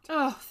dropped.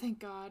 Oh, thank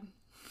God.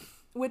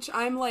 Which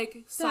I'm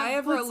like, sigh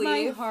of relief. That puts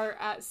my heart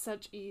at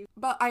such ease.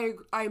 But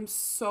I'm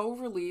so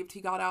relieved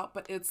he got out,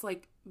 but it's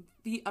like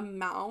the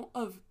amount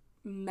of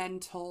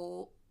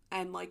mental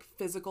and like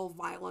physical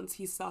violence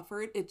he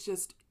suffered,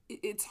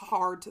 it's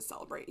hard to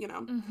celebrate, you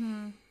know?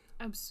 Mm-hmm.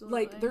 Absolutely.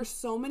 Like, there's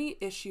so many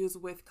issues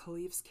with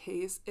Kalief's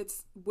case.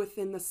 It's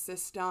within the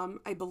system.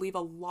 I believe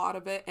a lot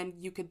of it, and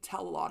you could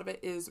tell a lot of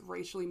it, is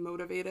racially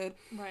motivated.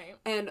 Right.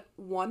 And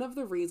one of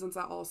the reasons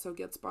that also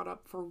gets brought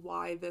up for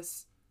why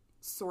this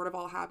sort of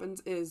all happens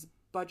is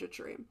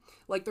budgetary.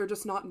 Like, there are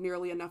just not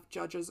nearly enough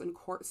judges and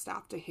court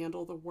staff to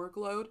handle the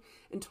workload.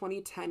 In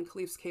 2010,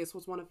 Kalief's case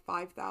was one of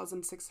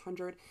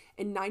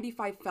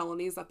 5,695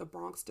 felonies that the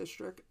Bronx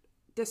District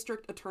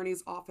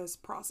Attorney's Office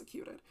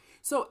prosecuted.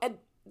 So,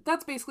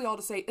 that's basically all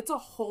to say, it's a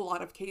whole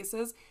lot of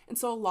cases, and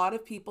so a lot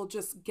of people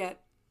just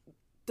get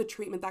the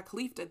treatment that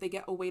Kalief did. They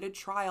get awaited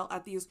trial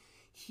at these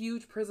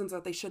huge prisons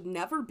that they should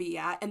never be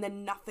at, and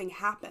then nothing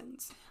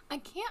happens. I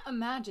can't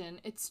imagine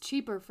it's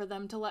cheaper for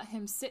them to let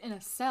him sit in a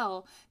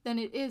cell than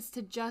it is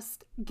to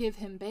just give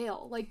him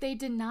bail. Like, they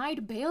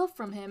denied bail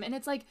from him, and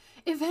it's like,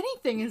 if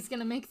anything is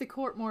going to make the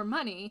court more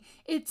money,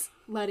 it's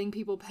letting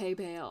people pay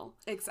bail.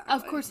 Exactly.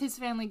 Of course, his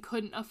family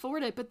couldn't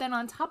afford it, but then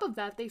on top of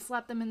that, they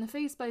slapped them in the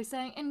face by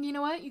saying, and you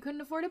know what, you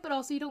couldn't afford it, but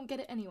also you don't get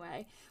it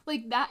anyway.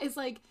 Like, that is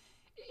like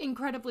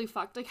incredibly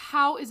fucked. Like,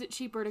 how is it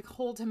cheaper to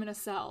hold him in a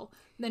cell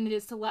than it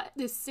is to let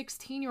this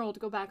 16-year-old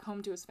go back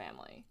home to his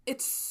family?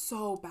 It's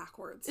so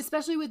backwards.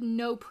 Especially with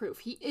no proof.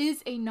 He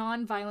is a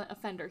non-violent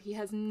offender. He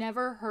has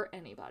never hurt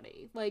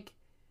anybody. Like,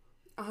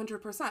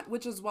 100%,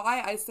 which is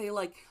why I say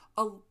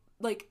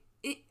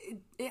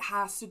it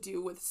has to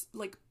do with,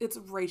 like, it's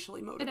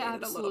racially motivated a little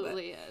bit. It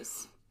absolutely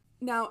is.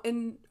 Now,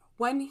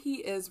 when he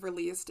is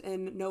released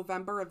in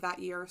November of that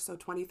year, so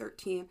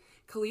 2013,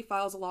 Kalief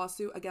files a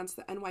lawsuit against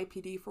the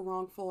NYPD for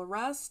wrongful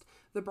arrest,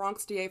 the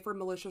Bronx DA for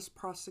malicious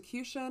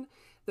prosecution,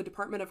 the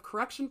Department of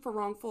Correction for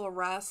wrongful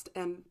arrest,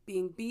 and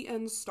being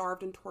beaten,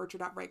 starved, and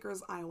tortured at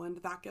Rikers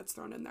Island. That gets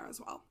thrown in there as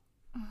well.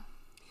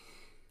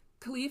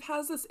 Kalief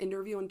has this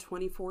interview in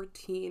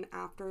 2014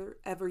 after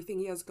everything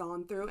he has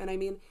gone through, and I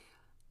mean,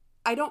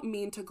 I don't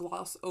mean to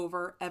gloss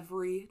over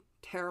every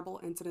terrible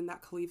incident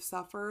that Kalief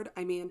suffered.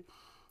 I mean,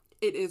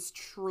 it is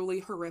truly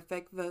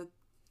horrific. The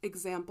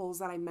examples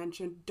that I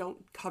mentioned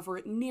don't cover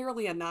it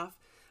nearly enough.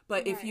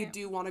 But if you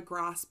do want to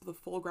grasp the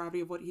full gravity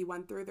of what he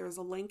went through, there's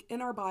a link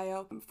in our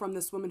bio from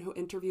this woman who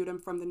interviewed him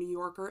from the New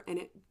Yorker, and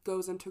it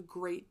goes into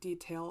great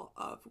detail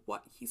of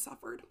what he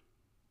suffered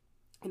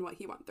and what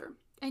he went through.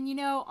 And you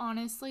know,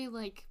 honestly,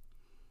 like,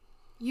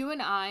 you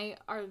and I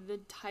are the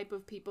type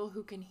of people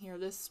who can hear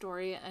this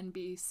story and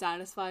be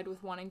satisfied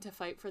with wanting to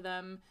fight for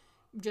them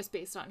just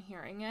based on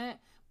hearing it.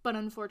 But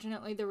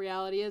unfortunately, the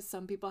reality is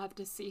some people have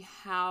to see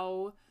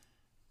how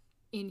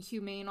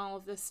inhumane all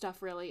of this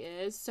stuff really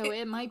is. So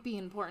it might be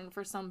important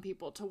for some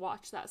people to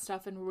watch that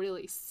stuff and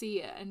really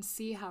see it and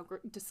see how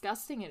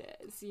disgusting it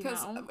is, you know?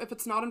 Because if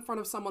it's not in front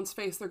of someone's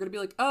face, they're going to be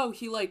like, oh,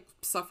 he, like,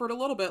 suffered a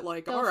little bit,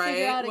 like, they'll all right,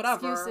 figure out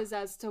whatever. excuses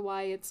as to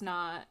why it's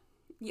not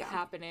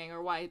happening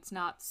or why it's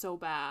not so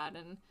bad.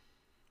 And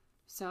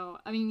so,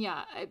 I mean,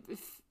 yeah,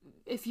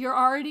 if you're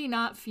already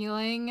not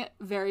feeling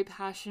very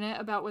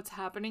passionate about what's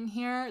happening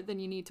here, then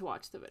you need to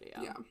watch the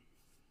video. Yeah.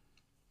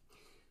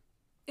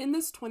 In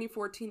this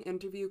 2014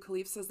 interview,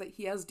 Kalief says that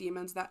he has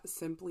demons that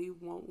simply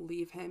won't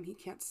leave him. He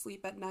can't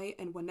sleep at night,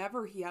 and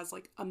whenever he has,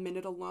 like, a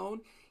minute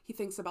alone, he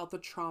thinks about the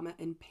trauma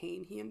and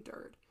pain he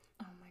endured.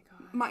 Oh my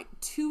God.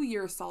 2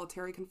 years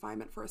solitary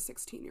confinement for a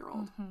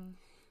 16-year-old. Mm-hmm.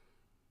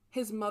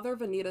 His mother,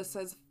 Vanita,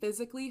 says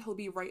physically he'll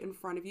be right in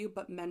front of you,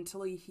 but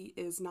mentally he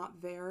is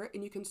not there.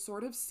 And you can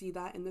sort of see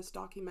that in this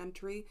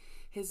documentary,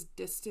 his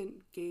distant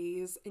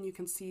gaze, and you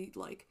can see,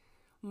 like,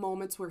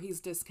 moments where he's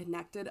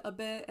disconnected a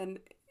bit. And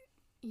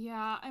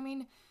yeah, I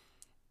mean,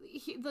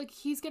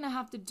 he's gonna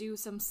have to do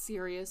some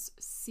serious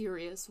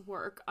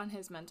work on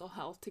his mental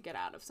health to get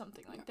out of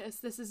something like this.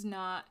 This is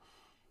not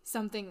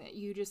something that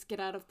you just get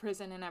out of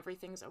prison and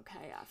everything's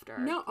okay after.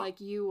 No. Like,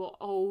 you will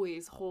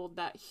always hold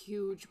that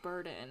huge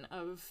burden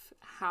of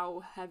how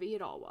heavy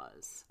it all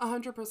was.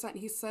 100%.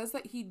 He says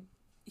that he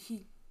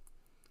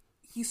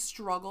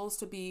struggles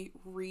to be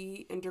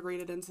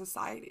reintegrated in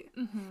society.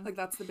 Mm-hmm. Like,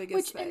 that's the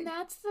biggest thing. And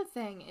that's the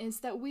thing,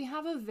 is that we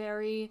have a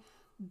very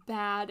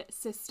bad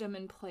system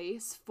in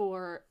place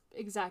for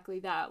exactly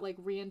that, like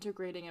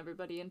reintegrating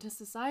everybody into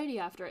society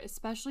after it,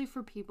 especially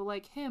for people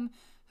like him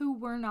who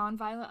were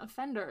nonviolent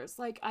offenders.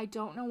 Like, I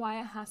don't know why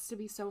it has to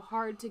be so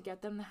hard to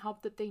get them the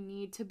help that they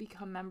need to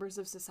become members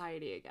of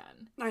society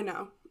again. I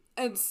know.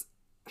 It's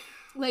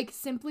like,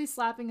 simply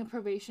slapping a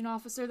probation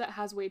officer that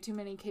has way too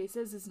many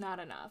cases is not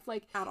enough.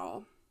 Like, at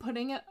all.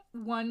 Putting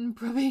one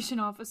probation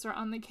officer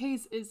on the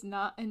case is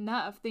not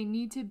enough. They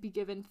need to be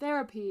given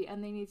therapy,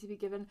 and they need to be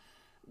given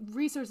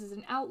resources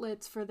and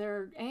outlets for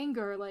their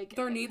anger. Like,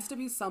 there needs to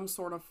be some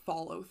sort of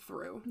follow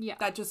through. Yeah,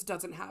 that just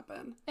doesn't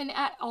happen, and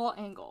at all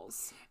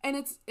angles. And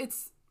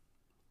it's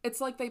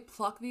like they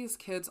pluck these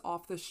kids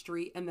off the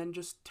street and then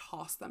just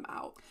toss them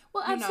out.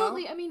 Well,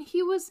 absolutely. I mean,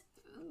 he was,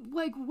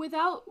 like,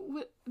 without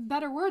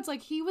better words,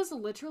 like, he was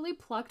literally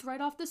plucked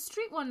right off the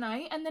street one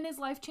night, and then his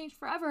life changed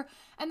forever.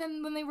 And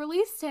then when they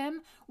released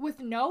him with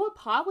no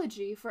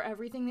apology for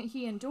everything that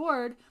he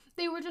endured,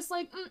 they were just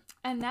like,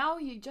 and now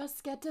you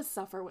just get to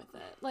suffer with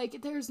it.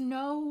 Like, there's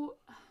no...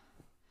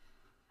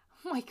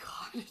 Oh my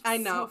God. I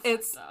know.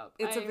 So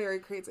it's a very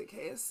crazy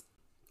case.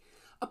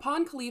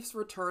 Upon Kalief's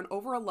return,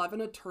 over 11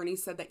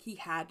 attorneys said that he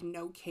had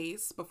no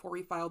case before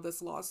he filed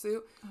this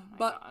lawsuit.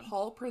 But God.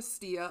 Paul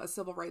Prestia, a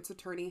civil rights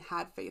attorney,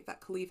 had faith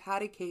that Kalief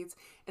had a case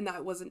and that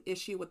it was an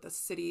issue with the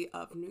city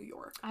of New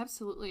York.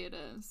 Absolutely it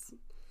is.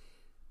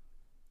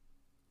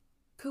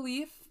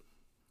 Kalief,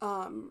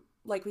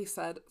 like we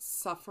said,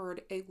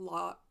 suffered a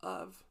lot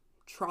of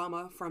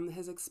trauma from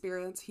his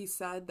experience. He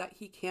said that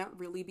he can't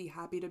really be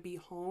happy to be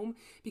home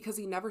because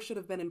he never should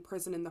have been in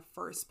prison in the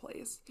first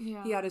place.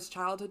 Yeah. He had his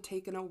childhood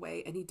taken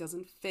away and he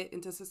doesn't fit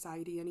into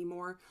society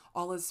anymore.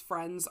 All his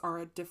friends are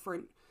at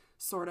different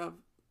sort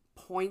of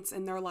points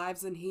in their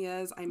lives than he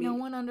is. I mean, no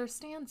one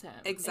understands him.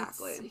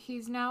 Exactly.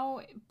 He's now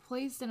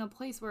placed in a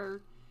place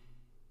where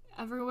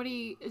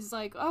everybody is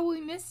like, oh, we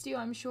missed you,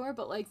 I'm sure,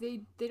 but like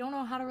they don't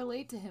know how to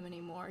relate to him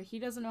anymore. He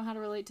doesn't know how to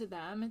relate to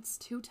them. It's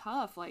too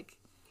tough. Like,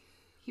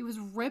 he was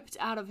ripped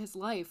out of his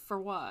life for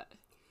what?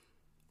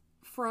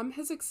 From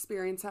his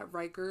experience at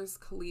Rikers,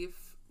 Kalief,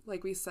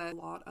 like we said, a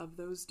lot of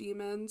those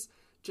demons,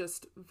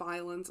 just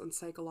violence and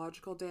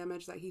psychological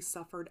damage that he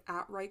suffered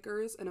at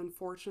Rikers, and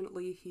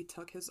unfortunately he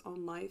took his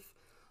own life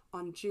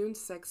on June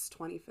 6,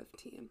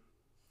 2015.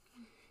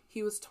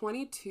 He was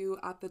 22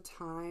 at the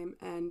time,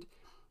 and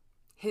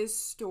his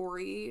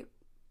story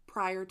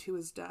prior to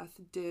his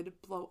death did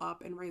blow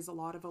up and raise a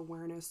lot of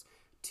awareness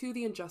to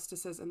the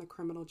injustices in the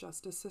criminal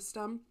justice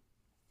system.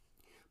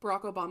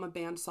 Barack Obama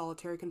banned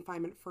solitary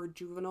confinement for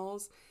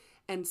juveniles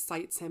and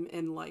cites him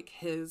in, like,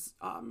 his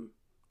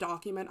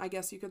document, I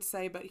guess you could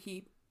say, but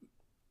he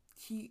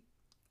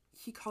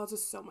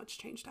causes so much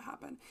change to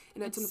happen,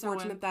 and it's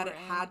unfortunate that it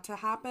had to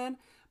happen,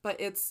 but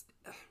it's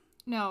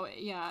no,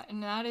 yeah,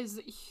 and that is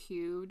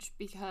huge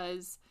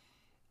because,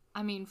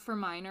 I mean, for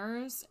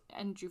minors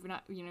and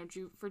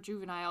for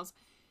juveniles,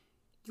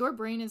 your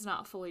brain is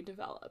not fully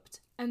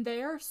developed. And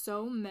there are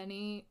so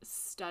many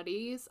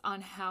studies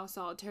on how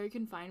solitary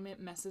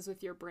confinement messes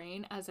with your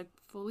brain as a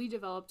fully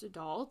developed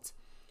adult.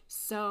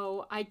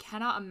 So I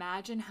cannot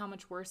imagine how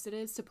much worse it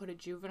is to put a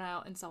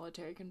juvenile in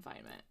solitary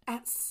confinement.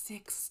 At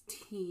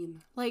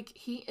 16. Like,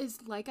 he is,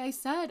 like I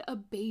said, a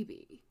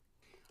baby.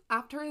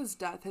 After his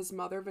death, his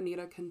mother,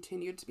 Vanita,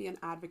 continued to be an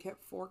advocate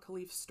for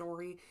Kalief's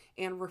story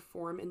and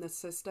reform in the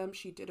system.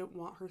 She didn't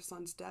want her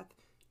son's death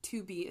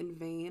to be in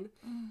vain.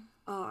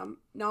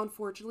 Now,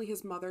 unfortunately,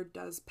 his mother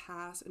does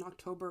pass in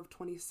October of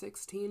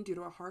 2016 due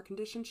to a heart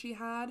condition she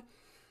had.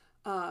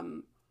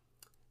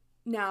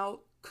 Now,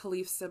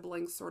 Kalief's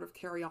siblings sort of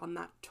carry on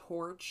that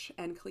torch,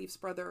 and Kalief's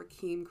brother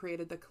Akeem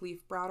created the Kalief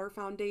Browder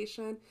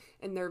Foundation,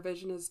 and their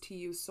vision is to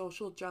use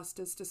social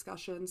justice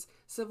discussions,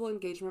 civil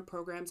engagement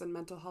programs, and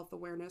mental health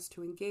awareness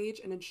to engage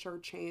and ensure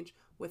change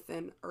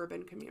within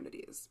urban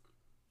communities.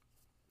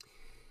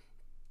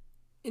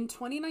 In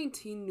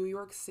 2019, New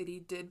York City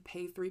did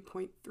pay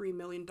 $3.3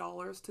 million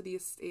to the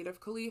estate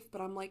of Kalief, but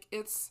I'm like,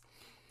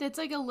 that's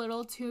like a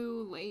little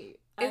too late.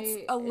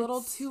 It's a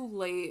little too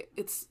late.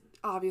 It's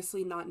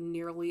obviously not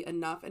nearly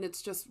enough, and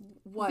it's just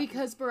what...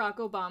 Because Barack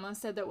Obama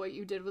said that what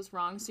you did was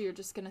wrong, so you're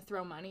just going to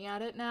throw money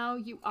at it now?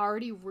 You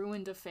already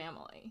ruined a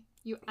family.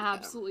 You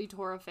absolutely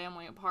tore a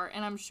family apart,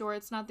 and I'm sure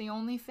it's not the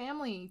only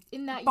family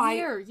in that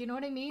year. You know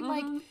what I mean?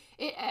 Mm-hmm.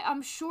 Like,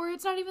 I'm sure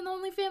it's not even the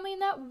only family in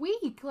that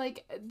week.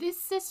 Like,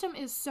 this system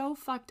is so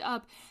fucked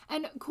up.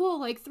 And cool,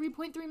 like,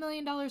 $3.3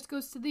 million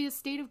goes to the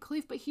estate of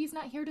Kalief, but he's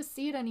not here to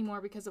see it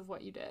anymore because of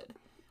what you did.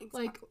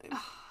 Exactly. Like,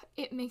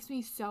 it makes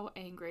me so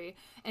angry.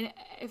 And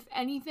if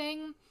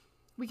anything,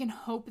 we can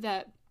hope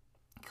that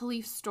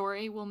Kalief's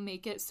story will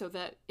make it so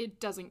that it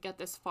doesn't get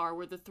this far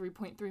where the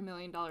 $3.3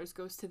 million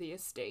goes to the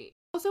estate.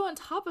 Also, on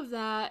top of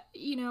that,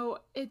 you know,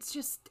 it's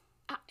just,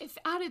 if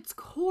at its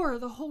core,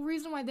 the whole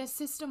reason why this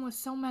system was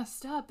so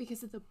messed up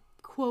because of the,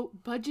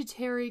 quote,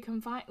 budgetary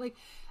like,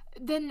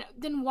 then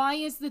why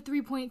is the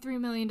 $3.3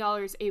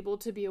 million able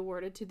to be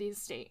awarded to the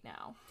estate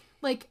now?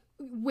 Like,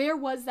 where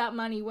was that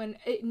money when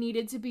it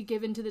needed to be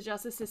given to the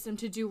justice system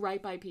to do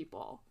right by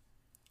people?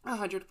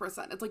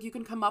 100%. It's like you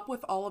can come up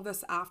with all of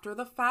this after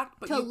the fact,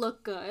 but to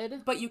look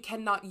good. But you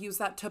cannot use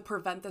that to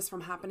prevent this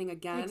from happening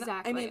again.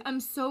 Exactly. I mean, I'm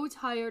so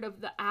tired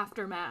of the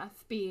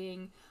aftermath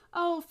being,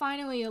 oh,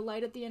 finally a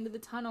light at the end of the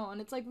tunnel,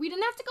 and it's like, we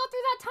didn't have to go through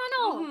that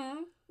tunnel.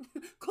 Mm-hmm.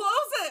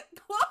 Close it.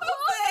 Close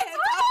it. The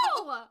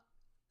tunnel.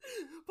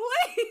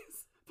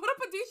 Please put up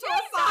a detour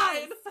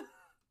sign.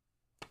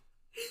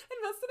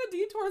 Invest in a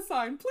detour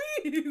sign,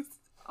 please.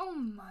 Oh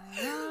my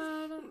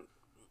god.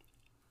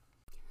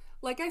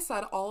 Like I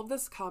said, all of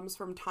this comes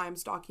from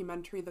Time's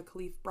documentary, The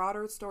Kalief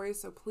Browder Story,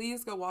 so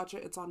please go watch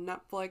it. It's on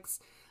Netflix.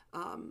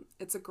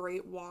 It's a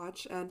great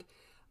watch. And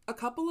a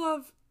couple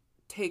of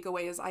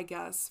takeaways, I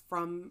guess,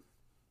 from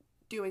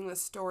doing this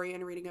story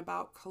and reading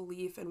about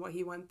Kalief and what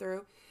he went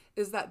through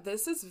is that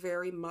this is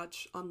very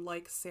much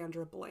unlike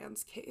Sandra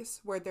Bland's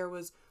case, where there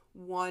was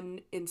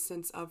one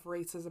instance of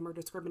racism or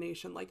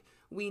discrimination. Like,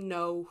 we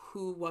know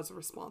who was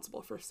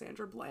responsible for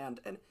Sandra Bland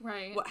and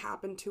what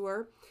happened to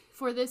her.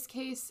 For this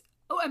case...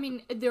 Oh, I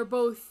mean, they're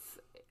both,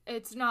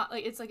 it's not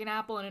like, it's like an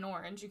apple and an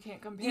orange. You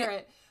can't compare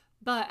it.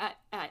 But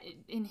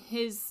in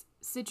his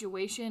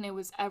situation, it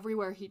was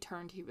everywhere he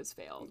turned, he was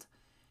failed.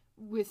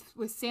 With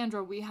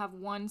Sandra, we have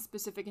one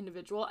specific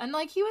individual. And,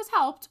 like, he was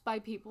helped by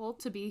people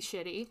to be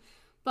shitty.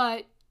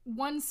 But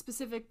one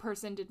specific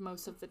person did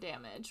most of the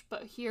damage.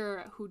 But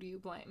here, who do you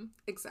blame?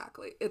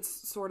 Exactly.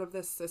 It's sort of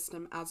this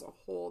system as a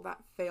whole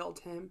that failed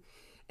him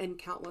and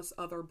countless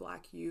other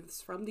Black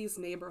youths from these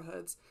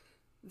neighborhoods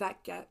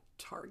that get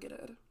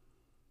targeted.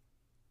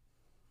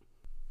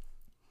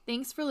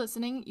 Thanks for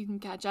listening. You can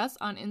catch us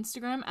on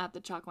Instagram at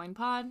the Chalkline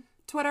Pod,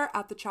 Twitter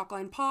at the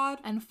Chalkline Pod,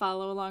 and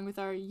follow along with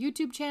our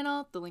YouTube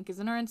channel. The link is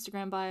in our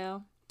Instagram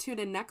bio. Tune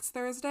in next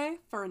Thursday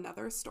for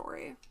another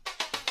story.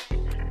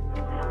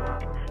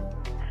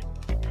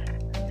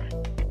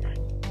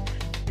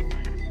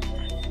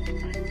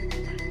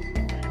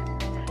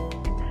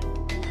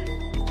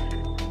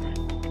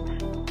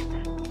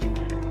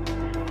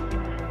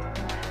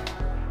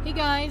 Hey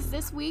guys,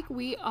 this week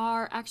we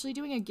are actually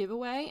doing a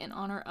giveaway in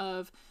honor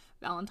of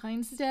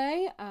Valentine's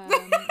Day.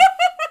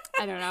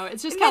 I don't know,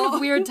 it's just kind of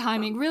weird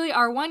timing. Really,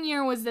 our 1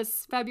 year was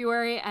this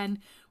February and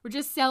we're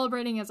just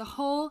celebrating as a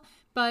whole,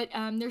 but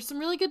there's some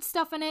really good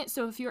stuff in it.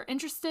 So if you're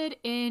interested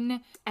in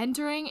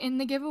entering in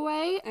the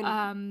giveaway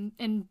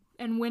and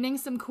winning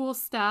some cool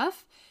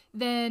stuff,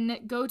 then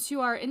go to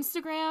our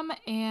Instagram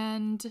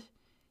and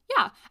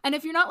yeah. And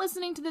if you're not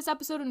listening to this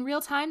episode in real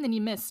time, then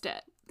you missed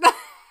it.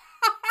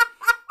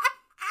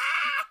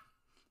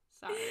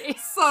 Sorry.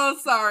 So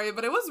sorry,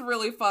 but it was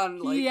really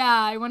fun. Like,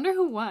 yeah, I wonder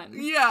who won.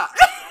 Yeah.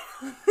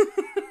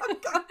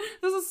 God,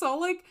 this is so,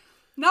 like,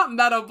 not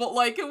meta, but,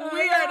 like, weird.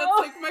 It's,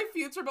 like, my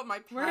future, but my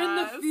past. We're in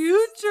the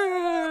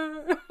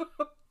future.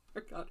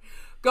 Oh, God.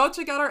 Go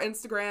check out our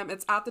Instagram.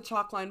 It's at the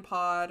Chalkline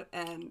Pod,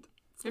 and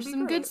there's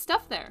some good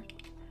stuff there.